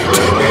trapped.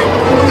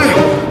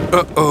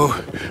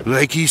 Uh-oh.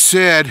 Like he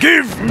said.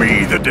 Give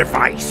me the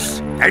device,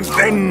 and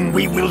then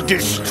we will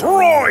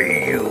destroy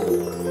you.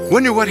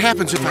 Wonder what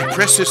happens if I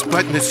press this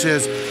button that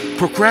says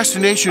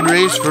procrastination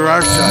raised for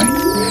our side.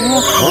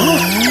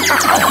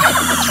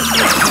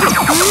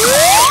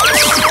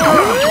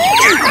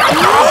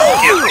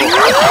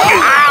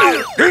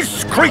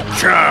 This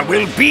creature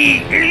will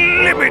be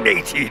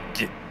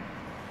eliminated.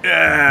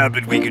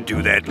 But we can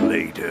do that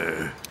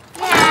later.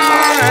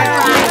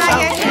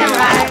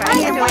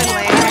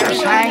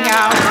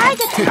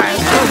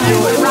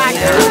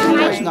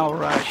 There's no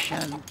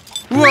Russian.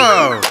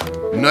 Whoa!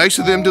 Nice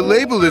of them to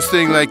label this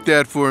thing like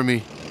that for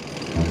me.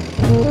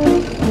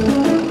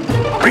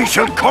 We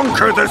shall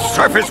conquer the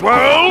surface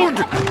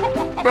world,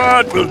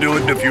 but we'll do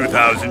it in a few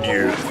thousand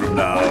years from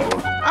now.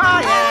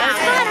 Oh,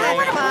 yeah,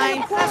 we're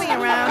fine. We'll be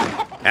around.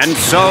 And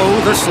so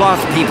the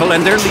sloth people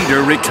and their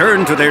leader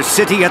returned to their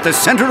city at the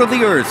center of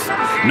the earth,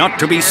 not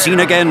to be seen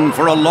again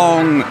for a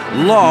long,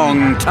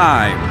 long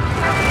time.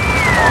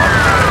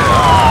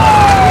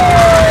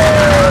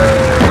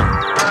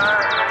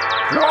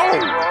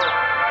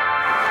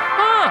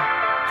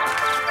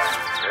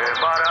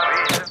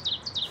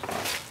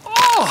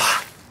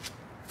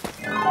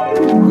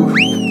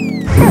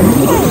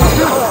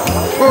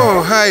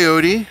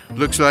 Coyote.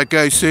 Looks like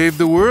I saved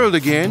the world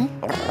again.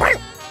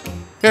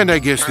 And I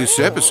guess this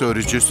episode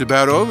is just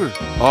about over.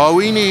 All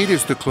we need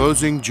is the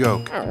closing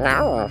joke.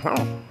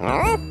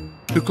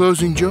 The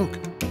closing joke.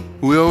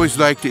 We always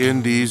like to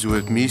end these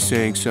with me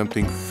saying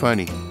something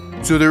funny.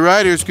 So the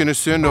writer's gonna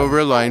send over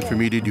a line for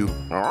me to do.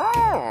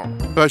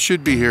 I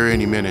should be here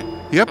any minute.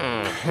 Yep,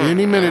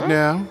 any minute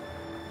now.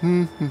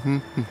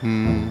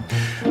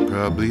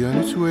 Probably on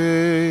its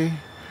way.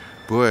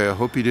 Boy, I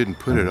hope he didn't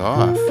put it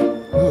off.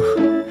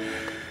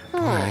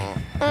 Boy,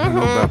 I don't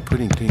know about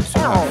putting things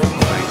off.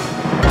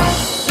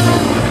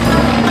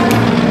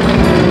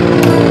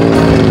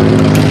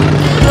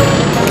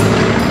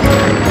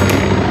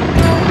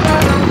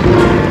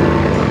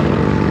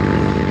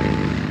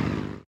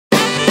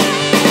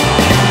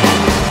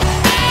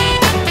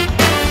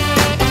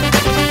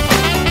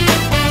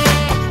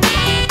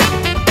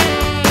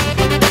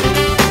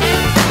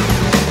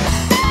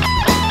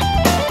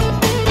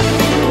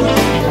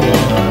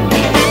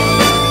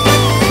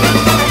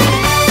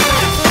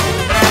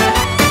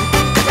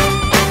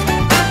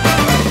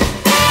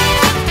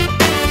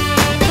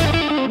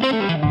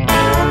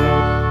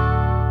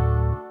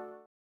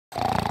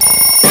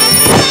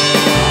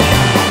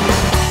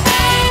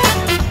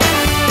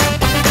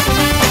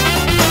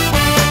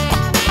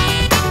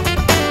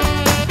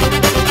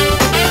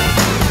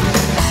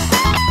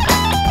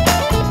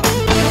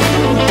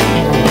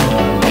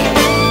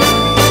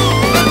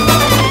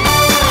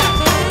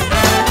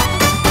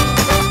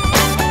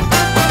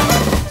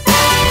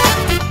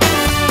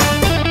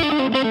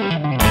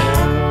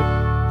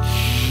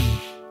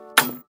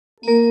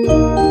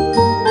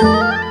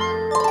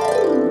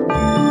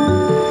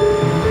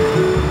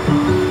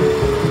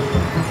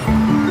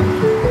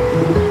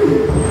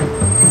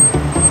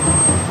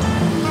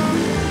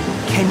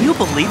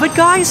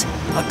 Guys,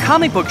 a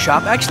comic book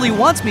shop actually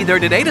wants me there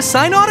today to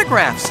sign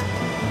autographs.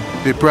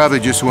 They probably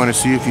just want to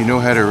see if you know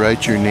how to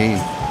write your name.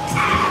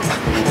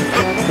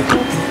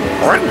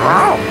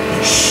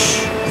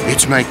 Shh!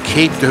 It's my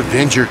Caped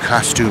Avenger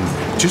costume,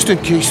 just in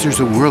case there's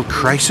a world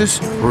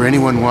crisis or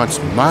anyone wants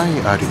my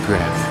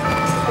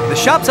autograph. The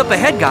shop's up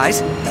ahead,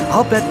 guys.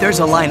 I'll bet there's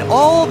a line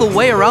all the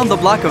way around the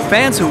block of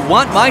fans who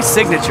want my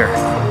signature.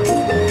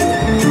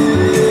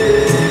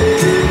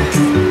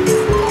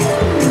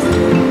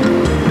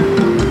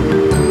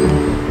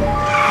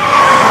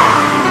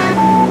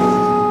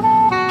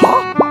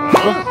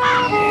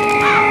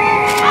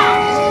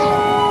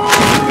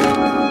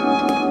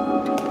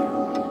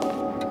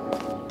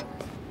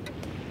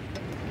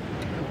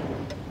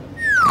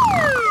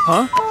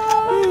 Huh?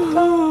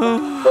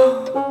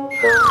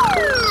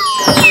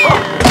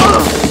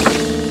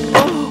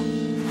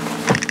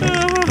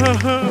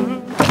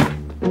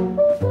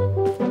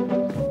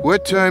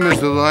 What time is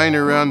the line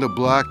around the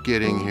block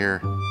getting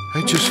here?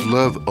 I just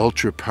love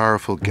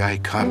ultra-powerful guy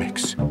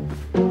comics.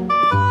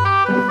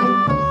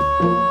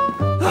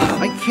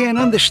 I can't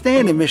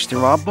understand it,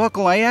 Mr.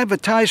 Arbuckle. I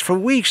advertised for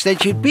weeks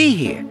that you'd be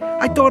here.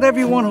 I thought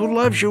everyone who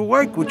loves your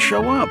work would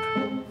show up.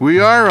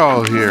 We are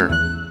all here.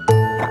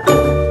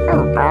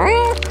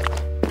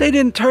 They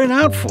didn't turn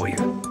out for you.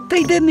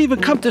 They didn't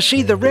even come to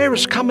see the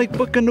rarest comic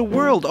book in the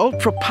world,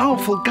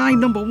 ultra-powerful guy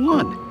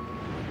 #1.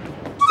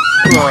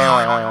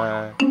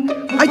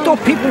 I thought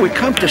people would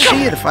come to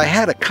see it if I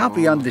had a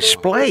copy on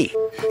display.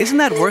 Isn't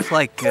that worth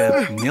like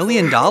 $1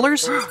 million?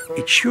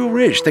 It sure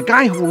is. The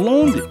guy who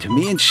loaned it to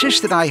me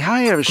insisted I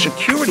hire a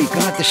security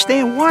guard to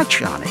stand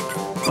watch on it.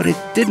 But it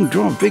didn't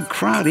draw a big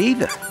crowd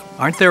either.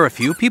 Aren't there a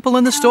few people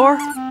in the store?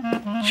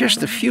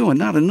 Just a few and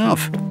not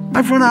enough.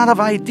 I've run out of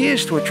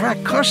ideas to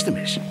attract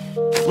customers.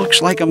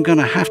 Looks like I'm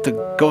gonna have to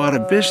go out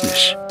of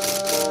business.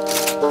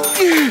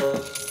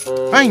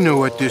 I know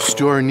what this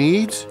store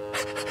needs.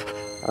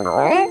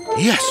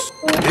 Yes,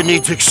 it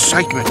needs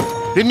excitement.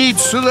 It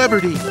needs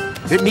celebrity.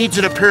 It needs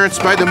an appearance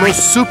by the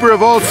most super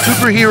of all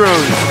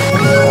superheroes.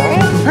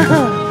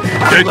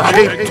 The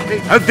Caped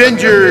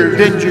Avenger.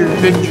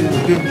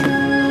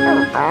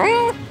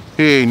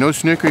 Hey, no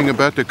snickering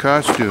about the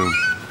costume.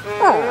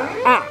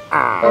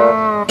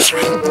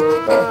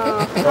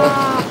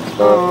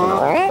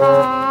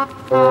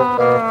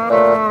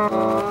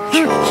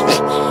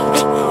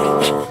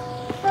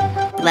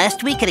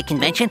 Last week at a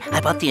convention, I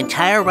bought the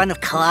entire run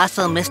of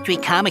Colossal Mystery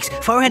Comics,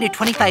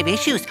 425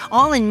 issues,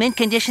 all in mint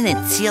condition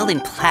and sealed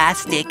in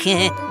plastic.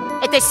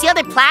 If they're sealed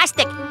in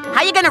plastic, how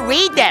are you gonna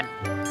read them?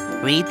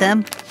 Read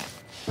them?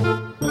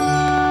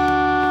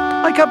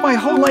 I got my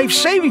whole life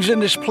savings in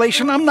this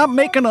place and I'm not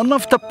making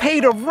enough to pay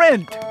the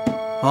rent.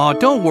 Oh,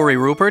 don't worry,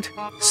 Rupert.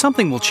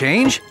 Something will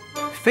change.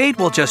 Fate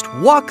will just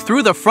walk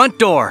through the front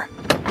door.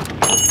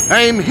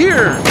 I'm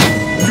here!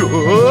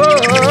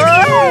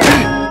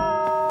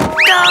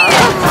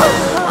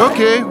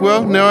 Okay,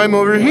 well, now I'm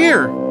over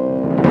here.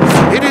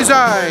 It is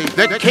I,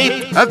 the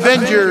Caped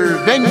Avenger.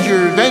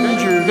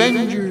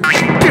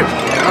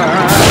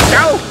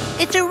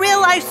 It's a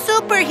real-life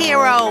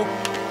superhero.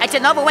 It's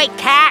an overweight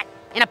cat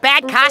in a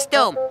bad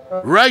costume.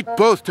 Right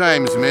both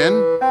times,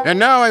 men. And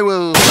now I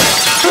will...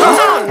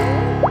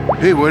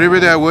 Hey, whatever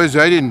that was,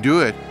 I didn't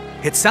do it.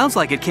 It sounds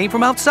like it came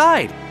from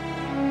outside.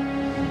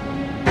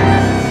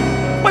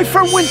 My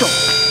front window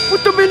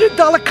with the $1 million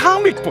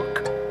comic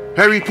book.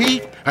 I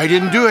repeat, I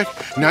didn't do it.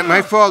 Not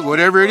my fault,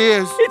 whatever it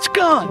is. It's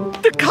gone.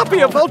 The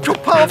copy of Ultra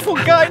Powerful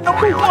Guy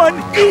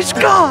 #1 is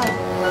gone.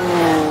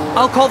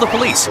 I'll call the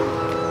police.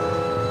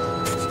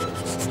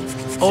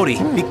 Odie,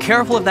 be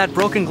careful of that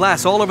broken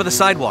glass all over the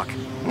sidewalk.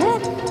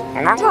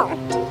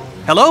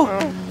 Hello?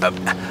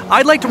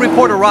 I'd like to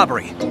report a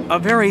robbery. A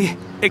very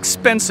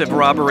expensive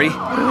robbery.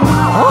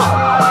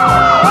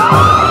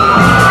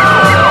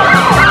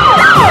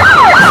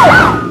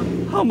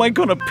 How am I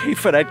gonna pay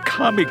for that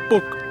comic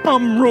book?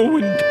 I'm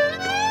ruined.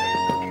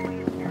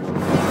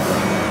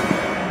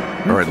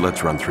 All right,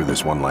 let's run through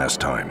this one last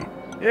time.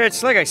 Yeah,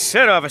 it's like I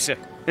said, officer.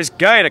 This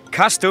guy in a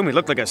costume, he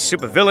looked like a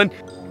supervillain,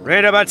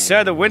 ran up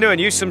outside the window and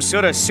used some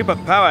sort of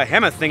superpower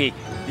hammer thingy.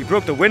 He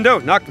broke the window,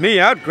 knocked me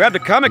out, grabbed the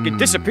comic, and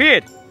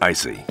disappeared. I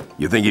see.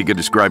 You think you could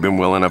describe him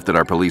well enough that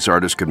our police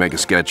artist could make a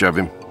sketch of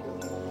him?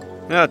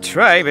 I'll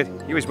try, but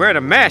he was wearing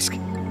a mask.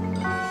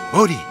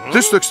 Odie,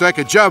 this looks like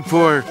a job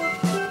for...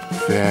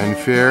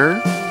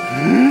 fanfare?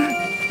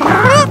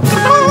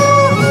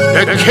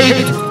 The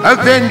Caped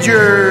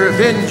Avenger!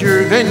 Avenger,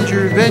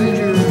 Avenger,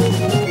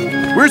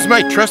 Avenger. Where's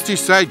my trusty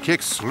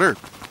sidekick, Slurp?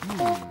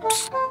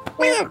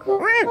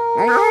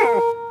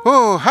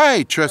 Oh,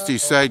 hi, trusty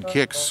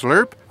sidekick,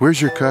 Slurp. Where's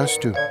your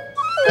costume?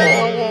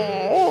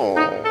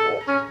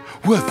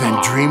 Well,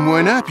 then dream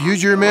one up.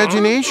 Use your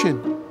imagination.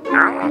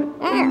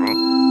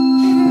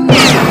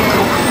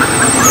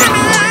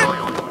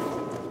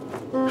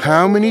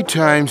 How many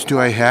times do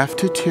I have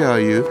to tell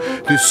you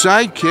the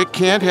sidekick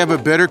can't have a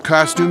better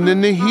costume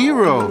than the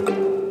hero?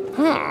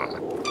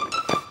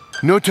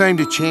 No time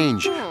to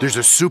change. There's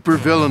a super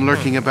villain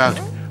lurking about.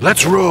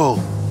 Let's roll.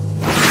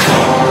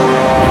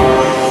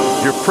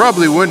 You're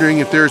probably wondering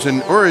if there's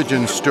an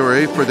origin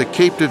story for the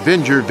Caped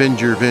Avenger,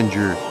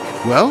 Venger.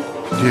 Well,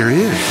 there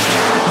is.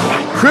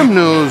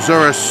 Criminals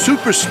are a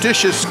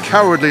superstitious,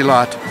 cowardly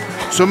lot,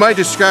 so my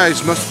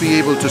disguise must be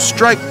able to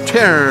strike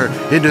terror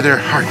into their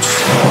hearts.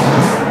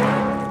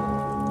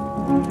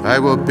 I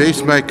will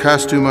base my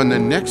costume on the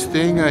next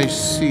thing I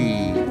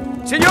see.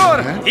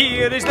 Senor,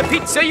 here is the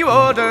pizza you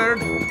ordered.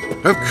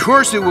 Of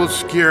course it will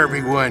scare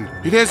everyone.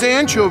 It has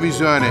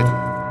anchovies on it.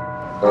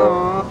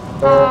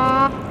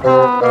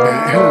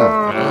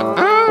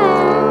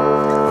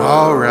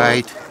 All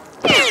right.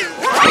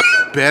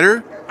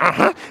 Better?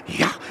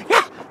 Yeah.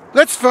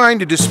 Let's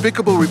find a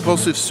despicable,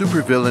 repulsive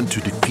supervillain to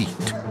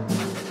defeat.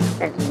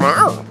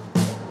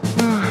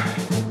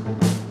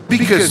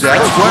 Because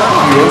that's what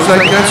heroes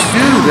like us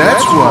do,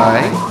 that's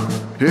why.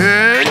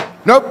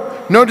 Nope,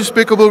 no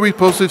despicable,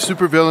 repulsive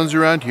supervillains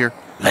around here.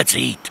 Let's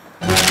eat.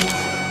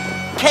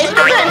 Caped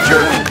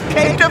Avenger!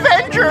 Caped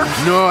Avenger!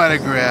 No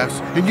autographs,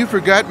 and you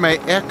forgot my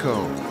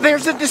echo.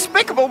 There's a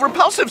despicable,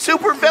 repulsive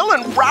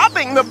supervillain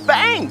robbing the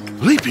bank!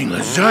 Leaping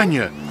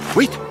lasagna!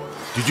 Wait,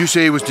 did you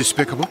say he was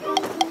despicable?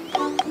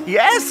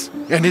 Yes.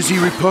 And is he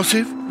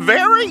repulsive?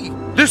 Very.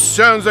 This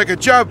sounds like a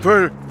job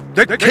for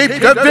the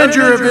Caped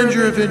Avenger.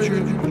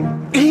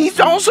 He's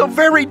also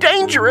very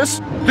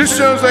dangerous. This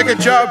sounds like a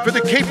job for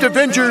the Caped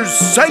Avenger's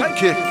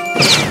sidekick.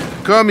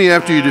 Call me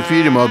after you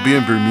defeat him. I'll be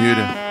in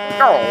Bermuda.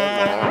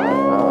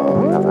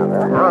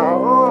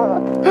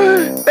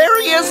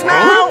 There he is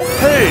now.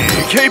 Hey,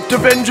 Caped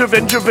Avenger.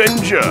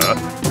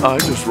 I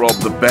just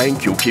robbed the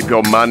bank you keep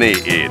your money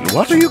in.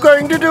 What are you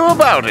going to do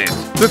about it?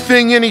 The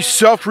thing any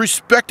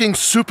self-respecting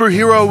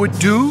superhero would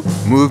do?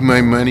 Move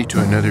my money to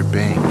another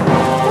bank.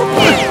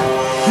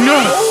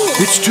 No!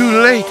 It's too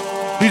late.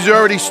 He's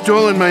already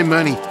stolen my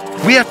money.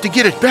 We have to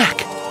get it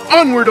back.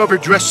 Onward,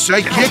 overdressed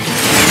sidekick.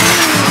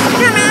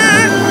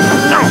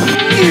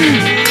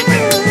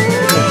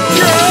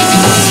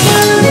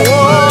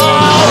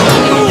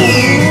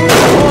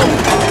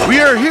 We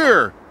are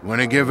here.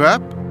 Want to give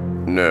up?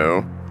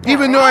 No.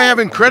 Even though I have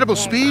incredible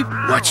speed,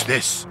 watch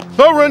this.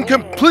 I'll run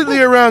completely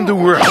around the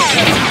world.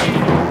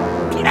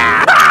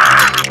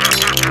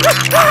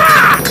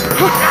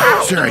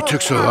 Sorry it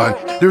took so long.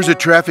 There was a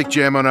traffic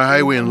jam on a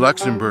highway in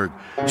Luxembourg.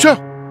 So,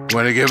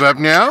 want to give up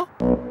now?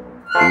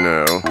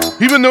 No.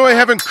 Even though I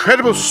have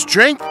incredible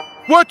strength,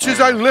 watch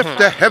as I lift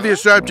the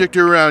heaviest object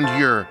around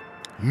here.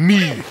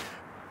 Me.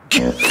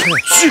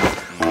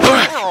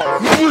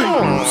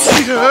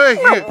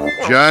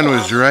 John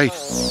was right.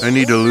 I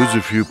need to lose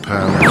a few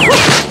pounds.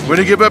 Want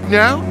to give up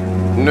now?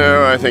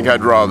 No, I think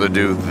I'd rather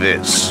do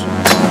this.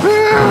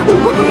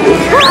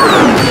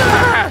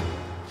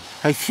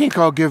 I think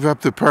I'll give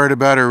up the part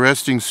about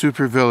arresting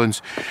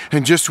supervillains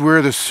and just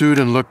wear the suit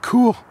and look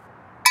cool.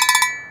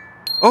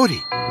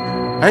 Odie,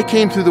 I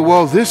came through the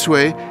wall this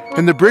way,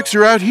 and the bricks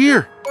are out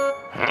here.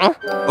 Huh?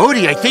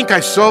 Odie, I think I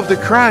solved the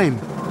crime.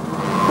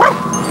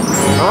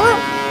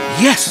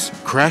 Yes,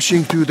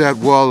 crashing through that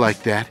wall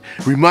like that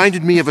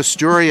reminded me of a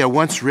story I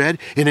once read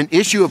in an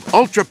issue of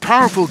Ultra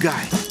Powerful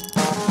Guy.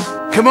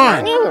 Come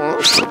on.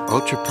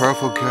 Ultra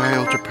Powerful Guy,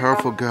 Ultra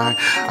Powerful Guy.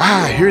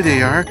 Ah, here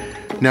they are.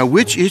 Now,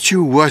 which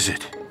issue was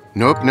it?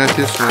 Nope, not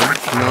this one.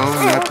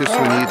 No, not this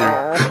one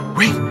either.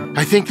 Wait,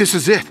 I think this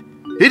is it.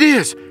 It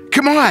is.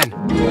 Come on.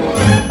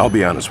 I'll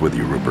be honest with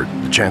you, Rupert.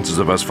 The chances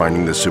of us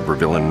finding this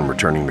supervillain and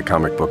returning the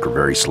comic book are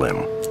very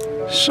slim.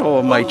 So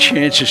are my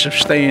chances of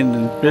staying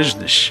in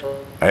business.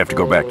 I have to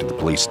go back to the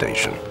police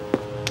station.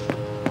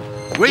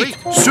 Wait!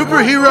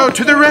 Superhero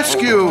to the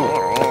rescue!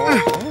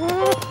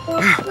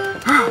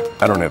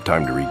 I don't have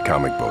time to read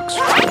comic books.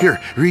 Here,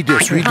 read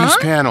this. Read these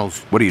panels.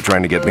 What are you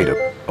trying to get me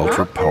to?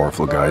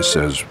 Ultra-powerful guy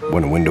says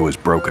when a window is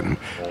broken,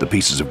 the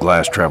pieces of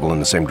glass travel in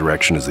the same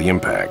direction as the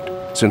impact.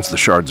 Since the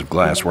shards of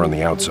glass were on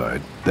the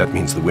outside, that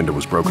means the window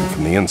was broken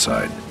from the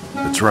inside.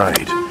 That's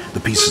right. The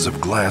pieces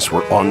of glass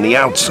were on the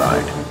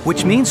outside.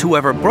 Which means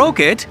whoever broke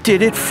it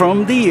did it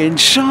from the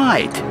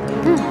inside.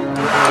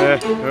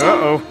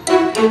 Uh-oh.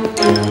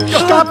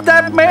 Stop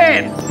that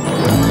man!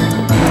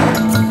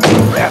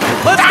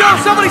 Let's go!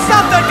 Somebody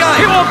stop that guy!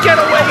 He won't get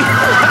away!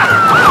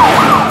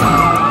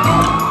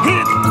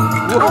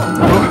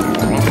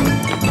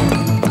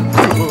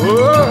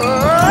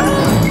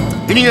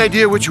 Any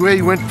idea which way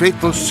he went,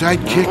 faithful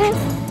sidekick?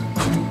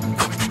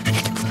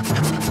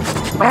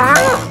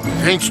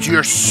 Thanks to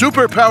your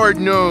super-powered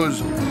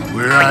nose,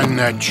 we're on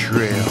that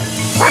trail.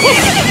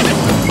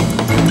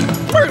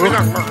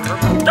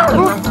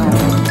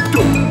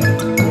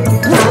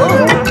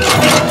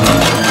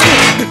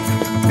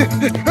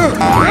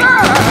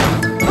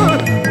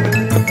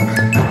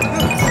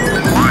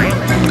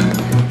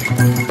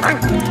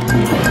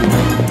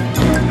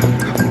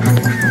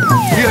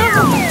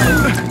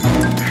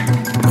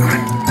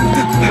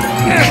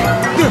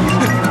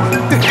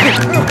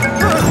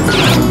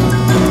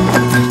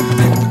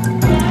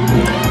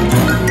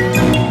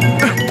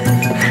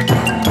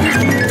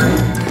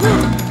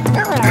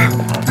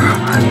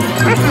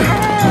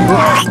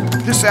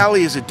 This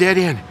alley is a dead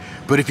end,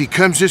 but if he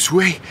comes this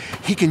way,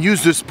 he can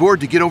use this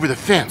board to get over the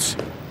fence.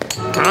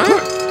 I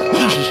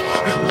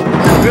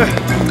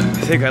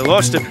think I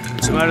lost him.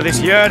 So out of this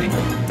yard,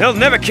 they'll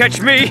never catch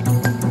me.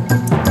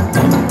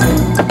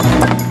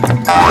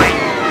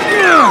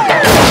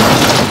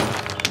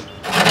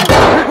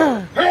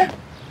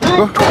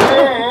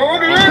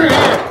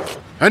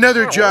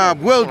 Another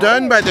job well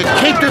done by the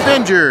Caped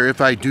Avenger,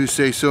 if I do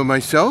say so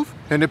myself.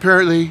 And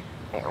apparently,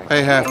 I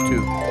have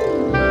to.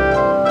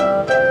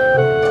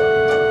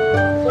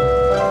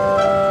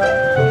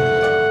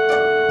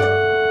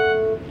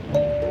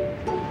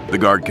 The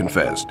guard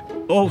confessed.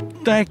 Oh,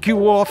 thank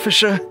you,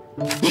 officer.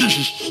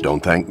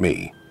 Don't thank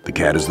me. The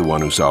cat is the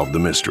one who solved the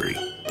mystery.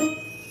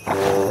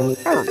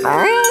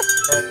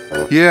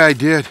 Yeah, I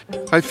did.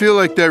 I feel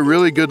like that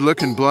really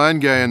good-looking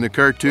blonde guy in the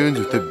cartoons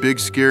with the big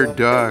scared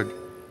dog.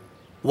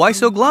 Why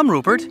so glum,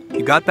 Rupert?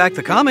 You got back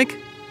the comic.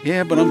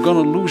 Yeah, but I'm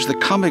gonna lose the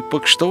comic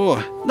book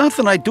store.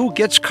 Nothing I do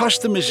gets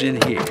customers in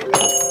here.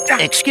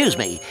 Excuse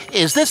me,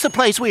 is this the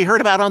place we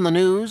heard about on the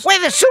news? Where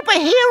the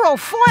superhero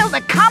foiled a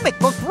comic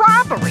book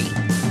robbery.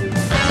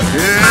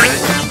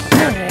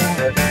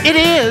 It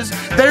is!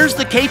 There's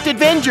the Caped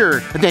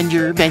Avenger!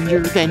 Avenger.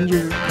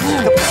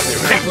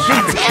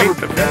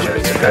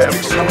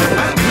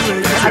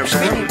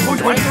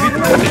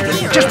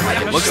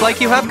 Looks like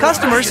you have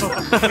customers.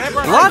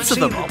 Lots of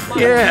them.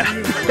 Yeah.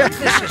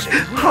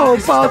 How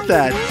about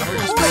that?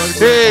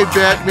 Hey,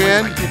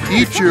 Batman,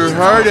 eat your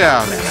heart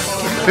out.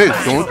 Hey,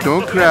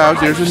 don't crowd.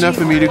 There's enough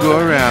of me to go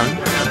around.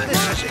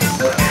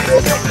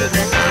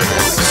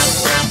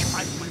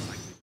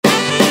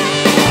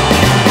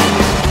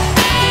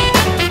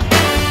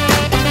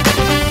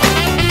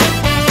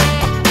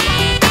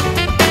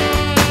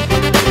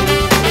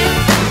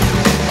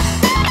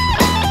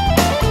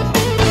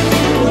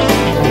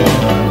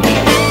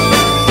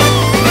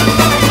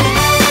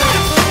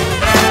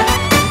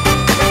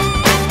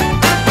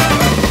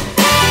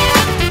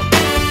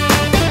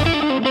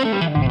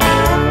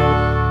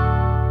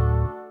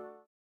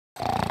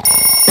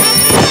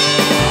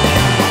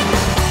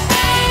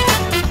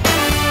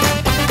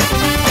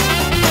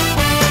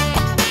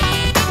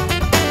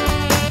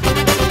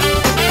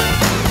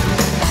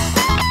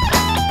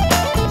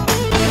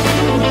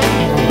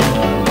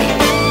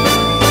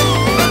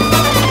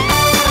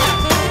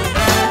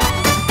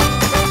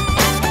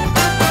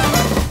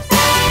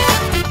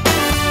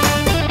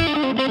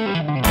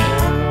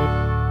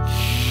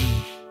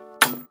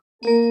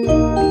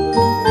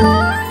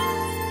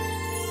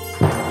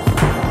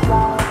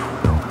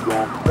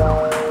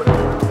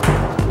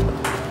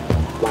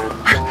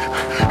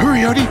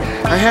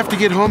 I have to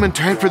get home in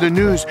time for the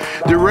news.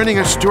 They're running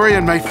a story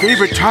on my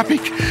favorite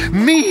topic,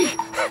 me.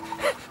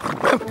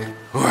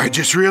 Oh, I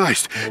just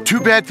realized two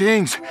bad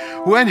things.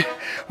 One,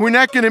 we're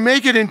not going to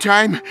make it in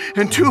time.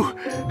 And two,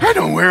 I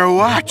don't wear a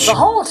watch. The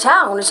whole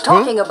town is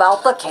talking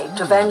about the Caped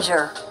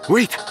Avenger.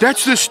 Wait,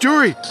 that's the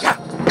story.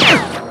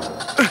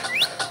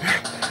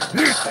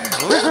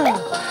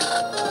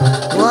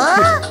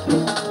 What?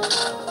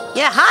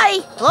 Yeah,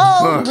 hi.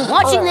 Hello.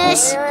 Watching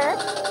this.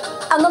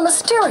 and the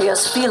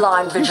mysterious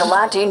feline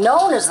vigilante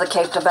known as the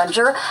Caped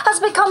Avenger has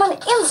become an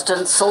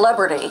instant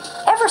celebrity.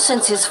 Ever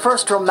since his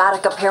first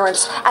dramatic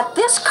appearance at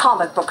this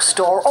comic book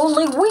store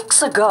only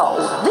weeks ago,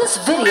 this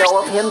video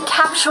of him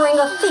capturing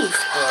a thief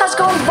has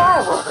gone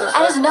viral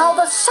and is now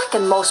the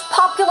second most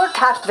popular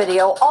cat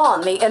video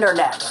on the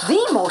internet.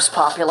 The most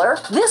popular,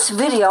 this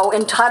video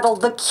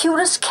entitled "The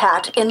Cutest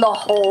Cat in the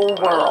Whole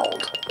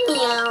World."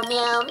 Meow,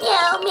 meow,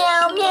 meow,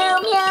 meow, meow,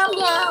 meow,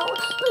 meow,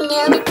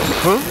 meow.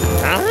 Huh?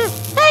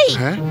 Hey,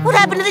 Huh? what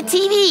happened to the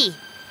TV?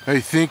 I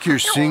think your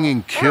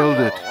singing killed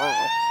it.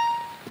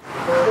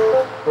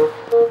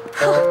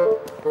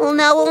 Well,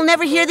 now we'll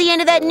never hear the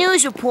end of that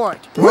news report.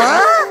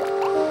 What?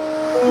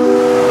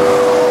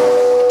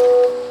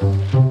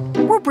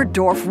 Rupert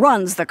Dorff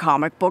runs the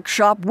comic book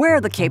shop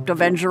where the Caped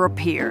Avenger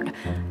appeared.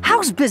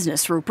 How's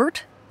business,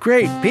 Rupert?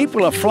 Great,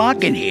 people are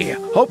flocking here,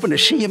 hoping to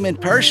see him in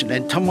person.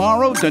 And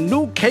tomorrow, the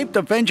new Caped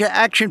Avenger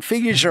action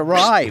figures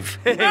arrive.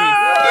 Gee,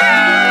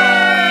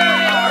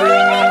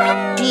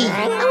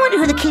 I wonder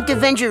who the Caped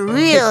Avenger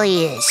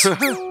really is.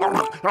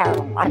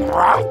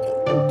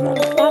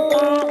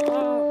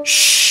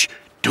 Shh!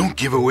 Don't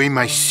give away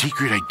my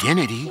secret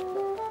identity.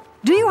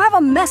 Do you have a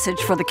message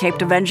for the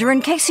Caped Avenger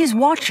in case he's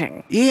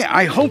watching? Yeah,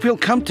 I hope he'll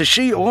come to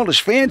see all his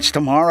fans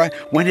tomorrow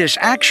when his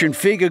action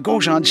figure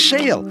goes on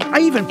sale. I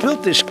even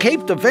built this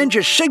Caped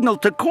Avenger signal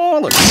to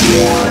call him.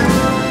 Whoa!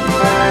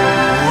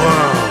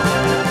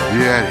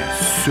 That is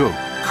so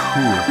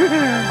cool.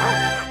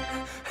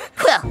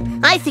 Well,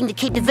 I think the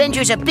Caped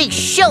Avenger is a big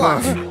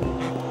show-off. I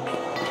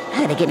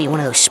gotta get me one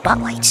of those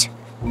spotlights.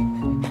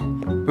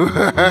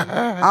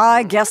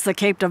 I guess the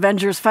Caped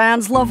Avenger's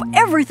fans love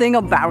everything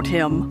about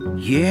him.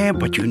 Yeah,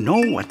 but you know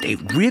what they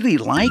really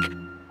like?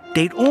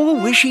 They'd all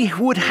wish he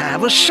would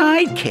have a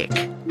sidekick.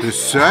 The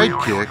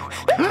sidekick?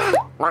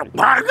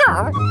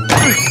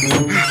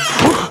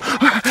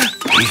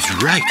 He's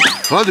right.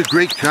 All the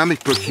great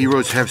comic book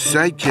heroes have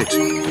sidekicks.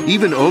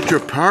 Even Ultra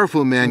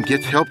Powerful Man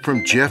gets help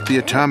from Jeff the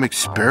Atomic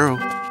Sparrow.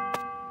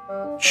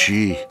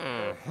 Gee,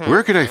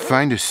 where could I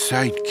find a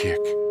sidekick?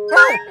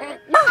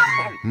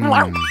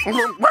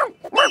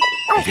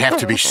 He'd have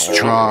to be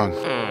strong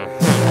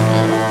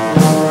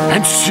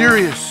and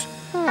serious,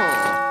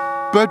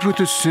 but with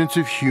a sense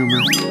of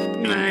humor.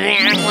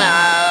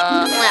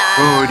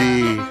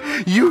 Odie,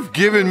 you've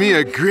given me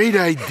a great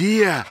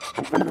idea.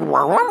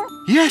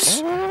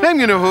 Yes, I'm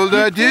gonna hold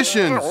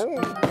auditions.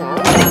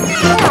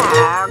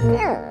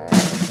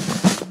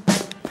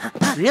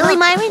 Really,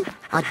 Myron?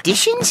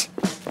 Auditions?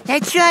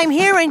 That's what I'm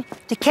hearing.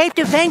 The Caped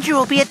Avenger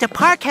will be at the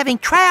park having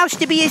tryouts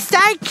to be his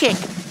sidekick.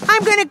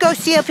 I'm gonna go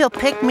see if he'll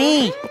pick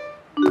me.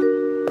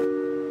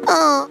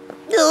 Oh,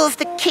 if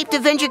the Caped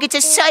Avenger gets a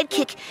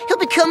sidekick, he'll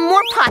become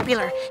more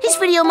popular. His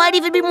video might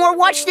even be more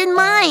watched than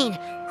mine.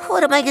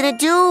 What am I gonna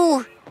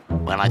do?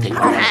 Well, I think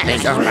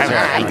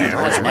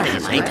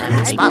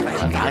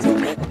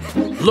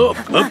Look,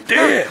 up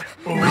there.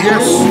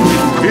 Yes,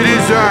 it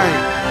is I.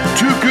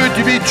 Too good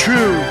to be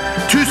true.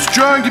 Too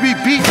strong to be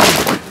beaten.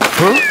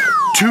 Huh?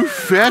 Too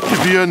fat to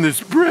be on this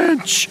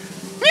branch.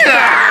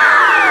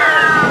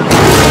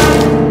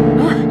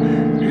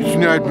 It's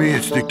not me,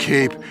 it's the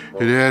cape.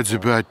 It adds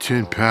about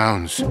 10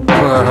 pounds.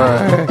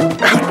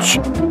 Ouch!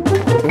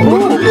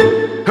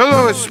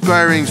 Hello,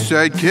 aspiring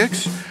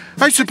sidekicks.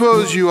 I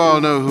suppose you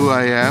all know who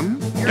I am.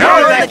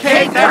 You're the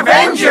Caped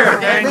Avenger!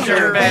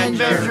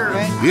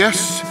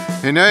 Yes,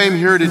 and I am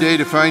here today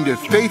to find a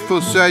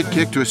faithful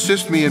sidekick to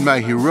assist me in my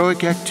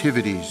heroic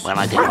activities. Well,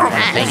 I think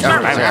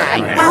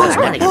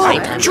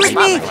Choose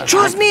me!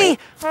 Choose me!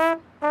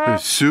 A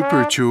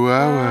super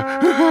chihuahua.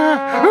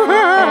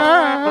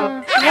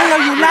 Why are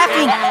you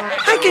laughing?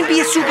 I can be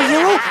a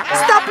superhero!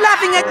 Stop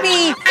laughing at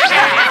me!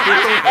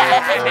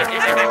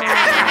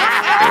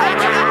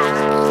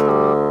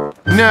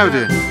 Now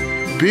then,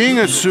 being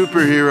a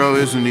superhero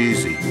isn't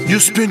easy. You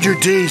spend your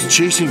days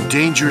chasing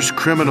dangerous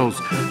criminals,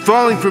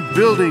 falling from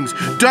buildings,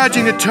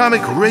 dodging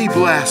atomic ray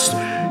blasts.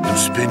 You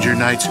spend your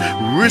nights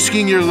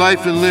risking your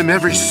life and limb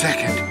every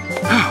second.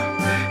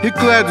 It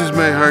gladdens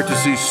my heart to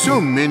see so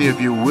many of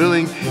you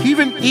willing,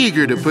 even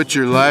eager to put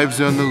your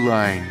lives on the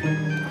line.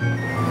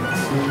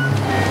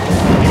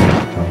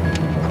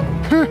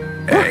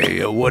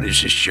 Hey, what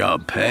does this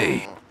job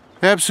pay?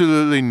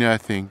 Absolutely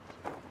nothing.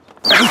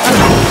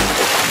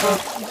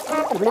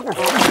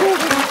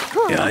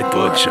 Yeah, I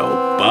thought so.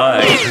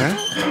 Bye.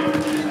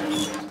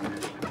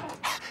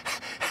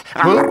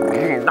 Huh?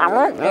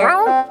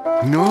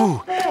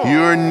 No,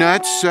 you're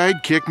not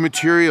sidekick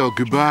material.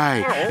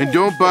 Goodbye. And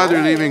don't bother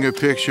leaving a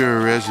picture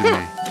or resume.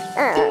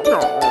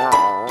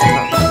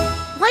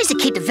 Why is the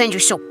Caped Avenger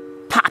so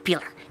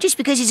popular? Just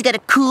because he's got a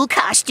cool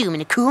costume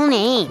and a cool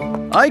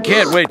name. I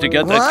can't wait to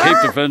get that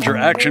Caped Avenger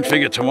action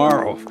figure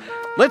tomorrow.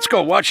 Let's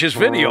go watch his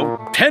video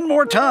 10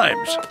 more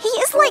times. He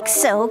is like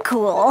so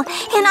cool.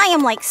 And I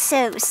am like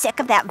so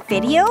sick of that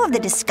video of the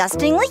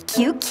disgustingly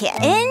cute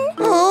kitten.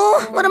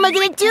 Oh, what am I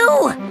gonna do?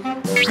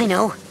 I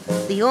know.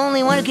 The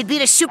only one who could beat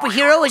a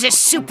superhero is a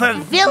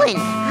supervillain.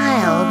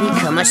 I'll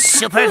become a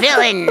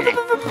supervillain.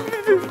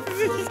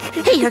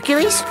 Hey,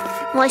 Hercules.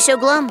 Why so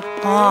glum?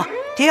 Oh,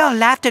 They all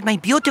laughed at my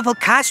beautiful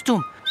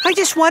costume. I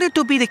just wanted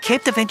to be the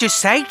Caped Avenger's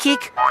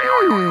sidekick.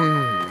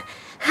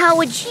 How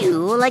would you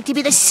like to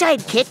be the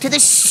sidekick to the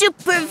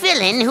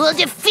supervillain who will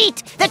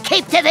defeat the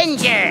Caped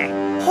Avenger?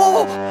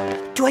 Oh,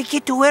 do I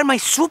get to wear my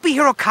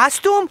superhero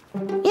costume?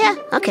 Yeah,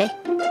 okay.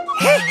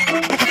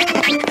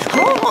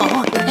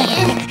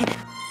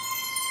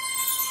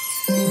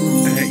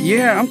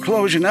 Yeah, I'm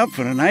closing up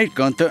for the night,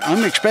 Gunther.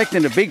 I'm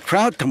expecting a big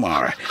crowd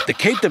tomorrow. The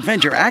Caped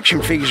Avenger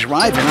action figures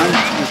arrive and I'm...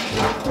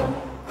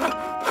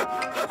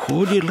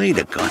 Call you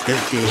later, Gunther.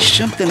 There's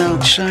something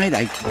outside.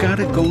 I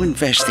gotta go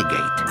investigate.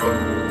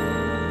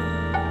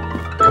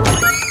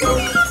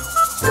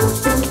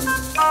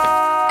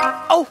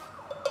 Oh!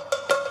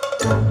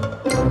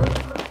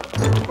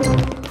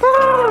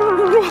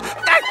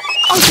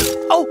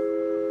 Oh!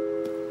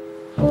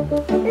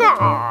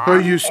 Are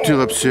you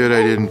still upset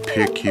I didn't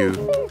pick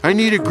you? I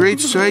need a great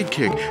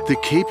sidekick. The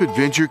Cape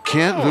Avenger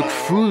can't look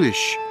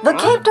foolish. The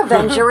Caped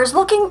Avenger is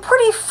looking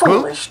pretty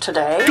foolish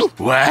today.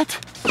 What?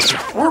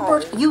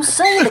 Rupert, you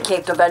say the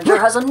Caped Avenger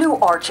has a new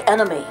arch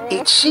enemy.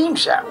 It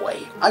seems that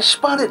way. I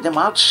spotted them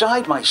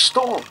outside my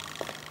store.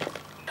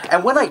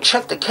 And when I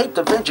checked the Caped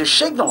Avenger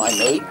signal I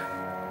made,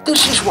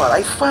 this is what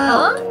I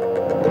found.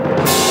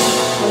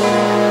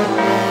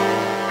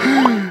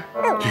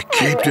 The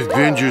Caped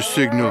Avenger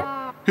signal.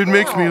 It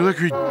makes me look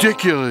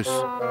ridiculous.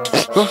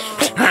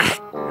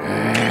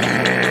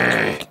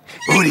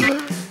 Odie,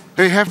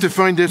 I have to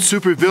find that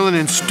supervillain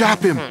and stop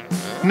him.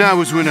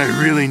 Now is when I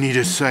really need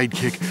a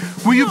sidekick.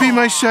 Will you be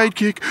my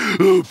sidekick?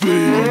 Oh,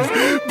 please,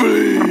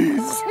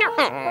 please.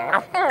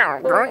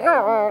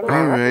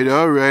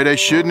 All right. I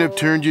shouldn't have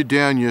turned you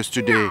down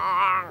yesterday.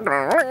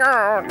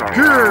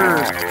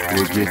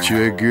 We'll get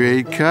you a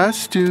great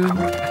costume.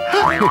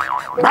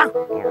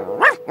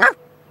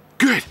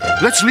 Good.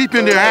 Let's leap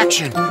into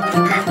action.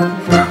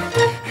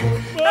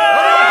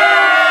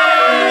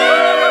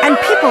 And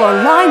people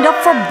are lined up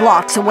for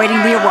blocks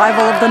awaiting the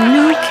arrival of the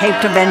new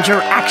Caped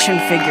Avenger action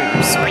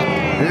figures.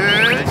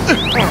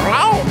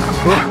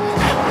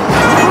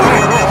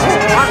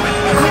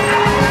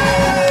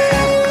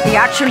 The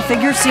action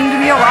figures seem to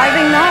be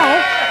arriving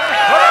now.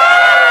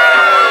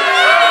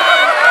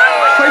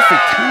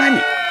 Perfect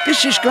timing.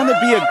 This is going to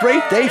be a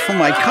great day for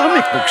my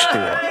comic book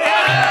store.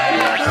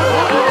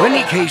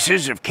 20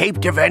 cases of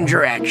Caped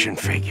Avenger action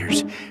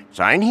figures.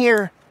 Sign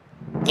here.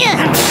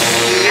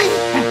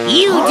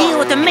 You deal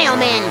with the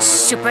mailman,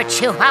 Super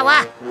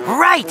Chihuahua.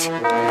 Right.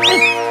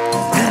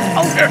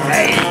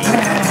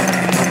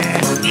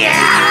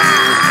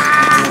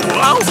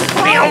 Well,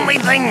 the only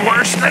thing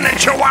worse than a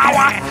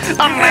Chihuahua,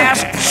 a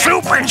masked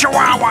Super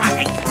Chihuahua.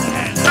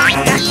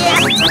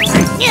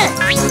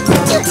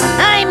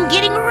 I'm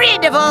getting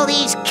rid of all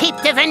these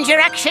Caped Avenger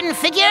action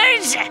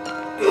figures.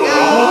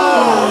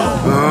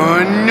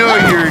 Oh, no,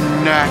 you're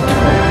not.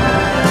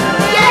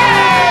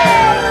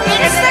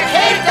 Yay! It's the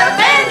Caped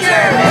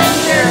Avenger!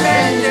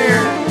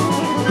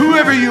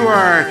 Whoever you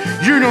are,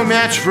 you're no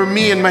match for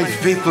me and my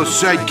faithful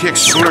sidekick,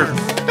 Slurp.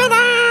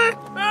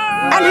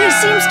 And he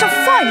seems to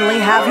finally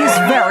have his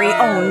very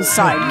own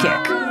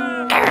sidekick.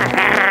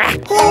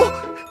 Oh,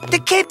 the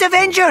Caped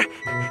Avenger!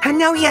 And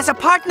now he has a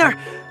partner.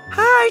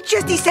 I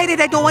just decided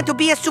I don't want to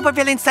be a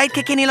supervillain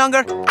sidekick any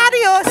longer.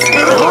 Adios!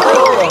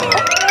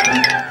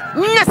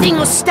 Nothing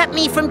will stop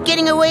me from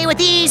getting away with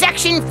these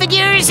action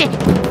figures.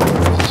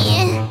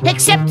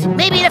 Except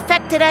maybe the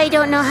fact that I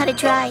don't know how to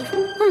drive.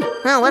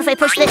 Oh, what if I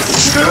push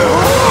this?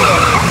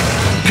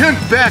 Come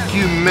back,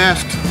 you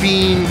masked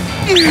fiend.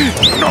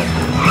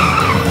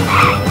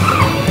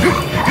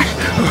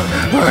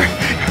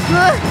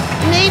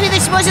 Maybe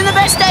this wasn't the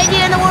best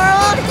idea in the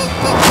world.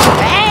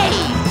 Hey!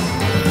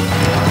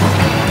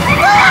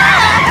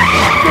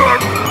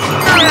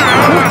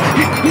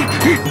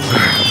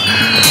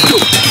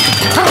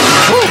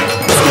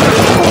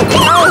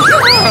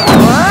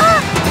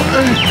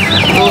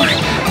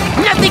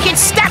 Nothing can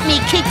stop me,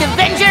 Caped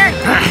Avenger!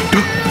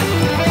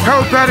 How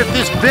about if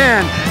this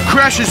van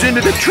crashes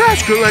into the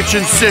trash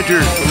collection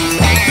center?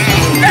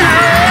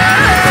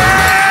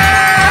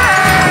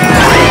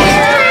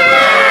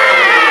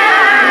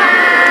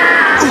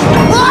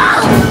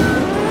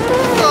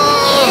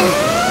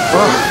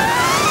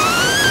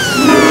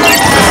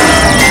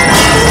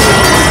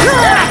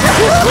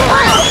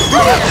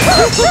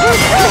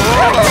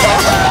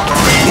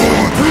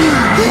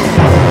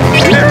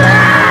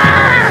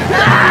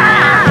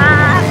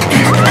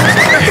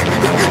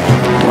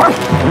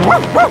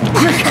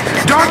 Quick,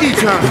 doggy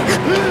time!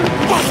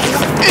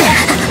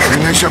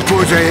 And I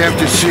suppose I have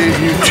to save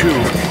you too.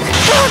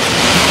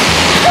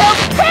 Help!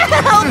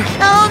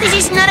 Oh, this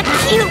is not a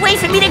cute way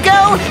for me to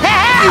go!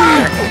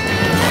 Help!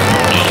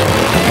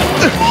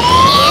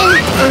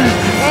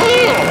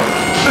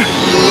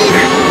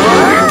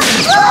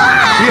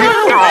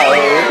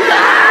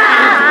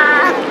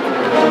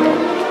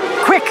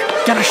 Quick,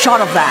 get a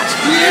shot of that.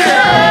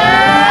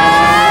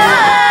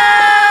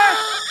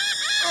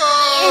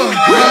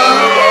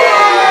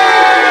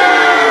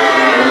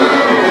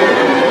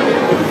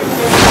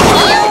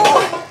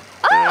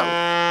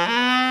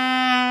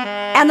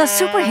 and the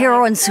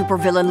superhero and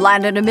supervillain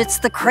landed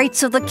amidst the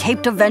crates of the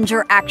Caped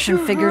Avenger action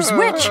figures,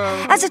 which,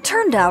 as it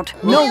turned out,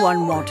 no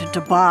one wanted to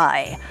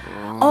buy.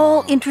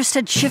 All interest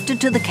had shifted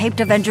to the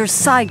Caped Avenger's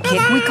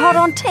sidekick we caught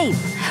on tape.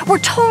 We're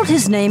told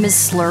his name is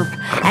Slurp,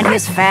 and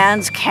his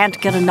fans can't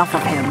get enough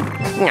of him.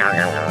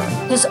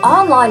 His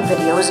online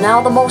video is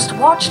now the most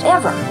watched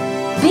ever,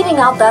 beating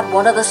out that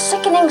one of the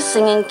sickening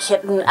singing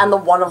kitten and the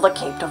one of the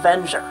Caped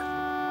Avenger.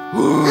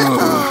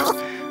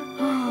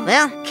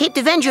 Well, Caped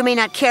Avenger may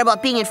not care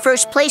about being in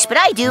first place, but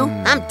I do.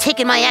 I'm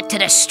taking my act to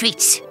the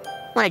streets.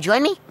 Want to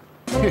join me?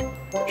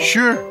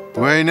 Sure,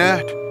 why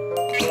not?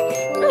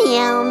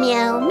 Meow,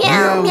 meow,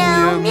 meow,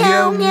 meow,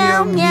 meow,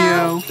 meow,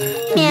 meow.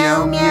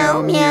 Meow,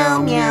 meow,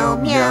 meow, meow,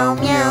 meow,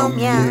 meow,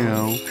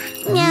 meow.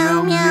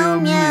 Meow, meow,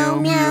 meow,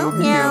 meow,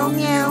 meow,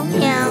 meow,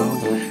 meow.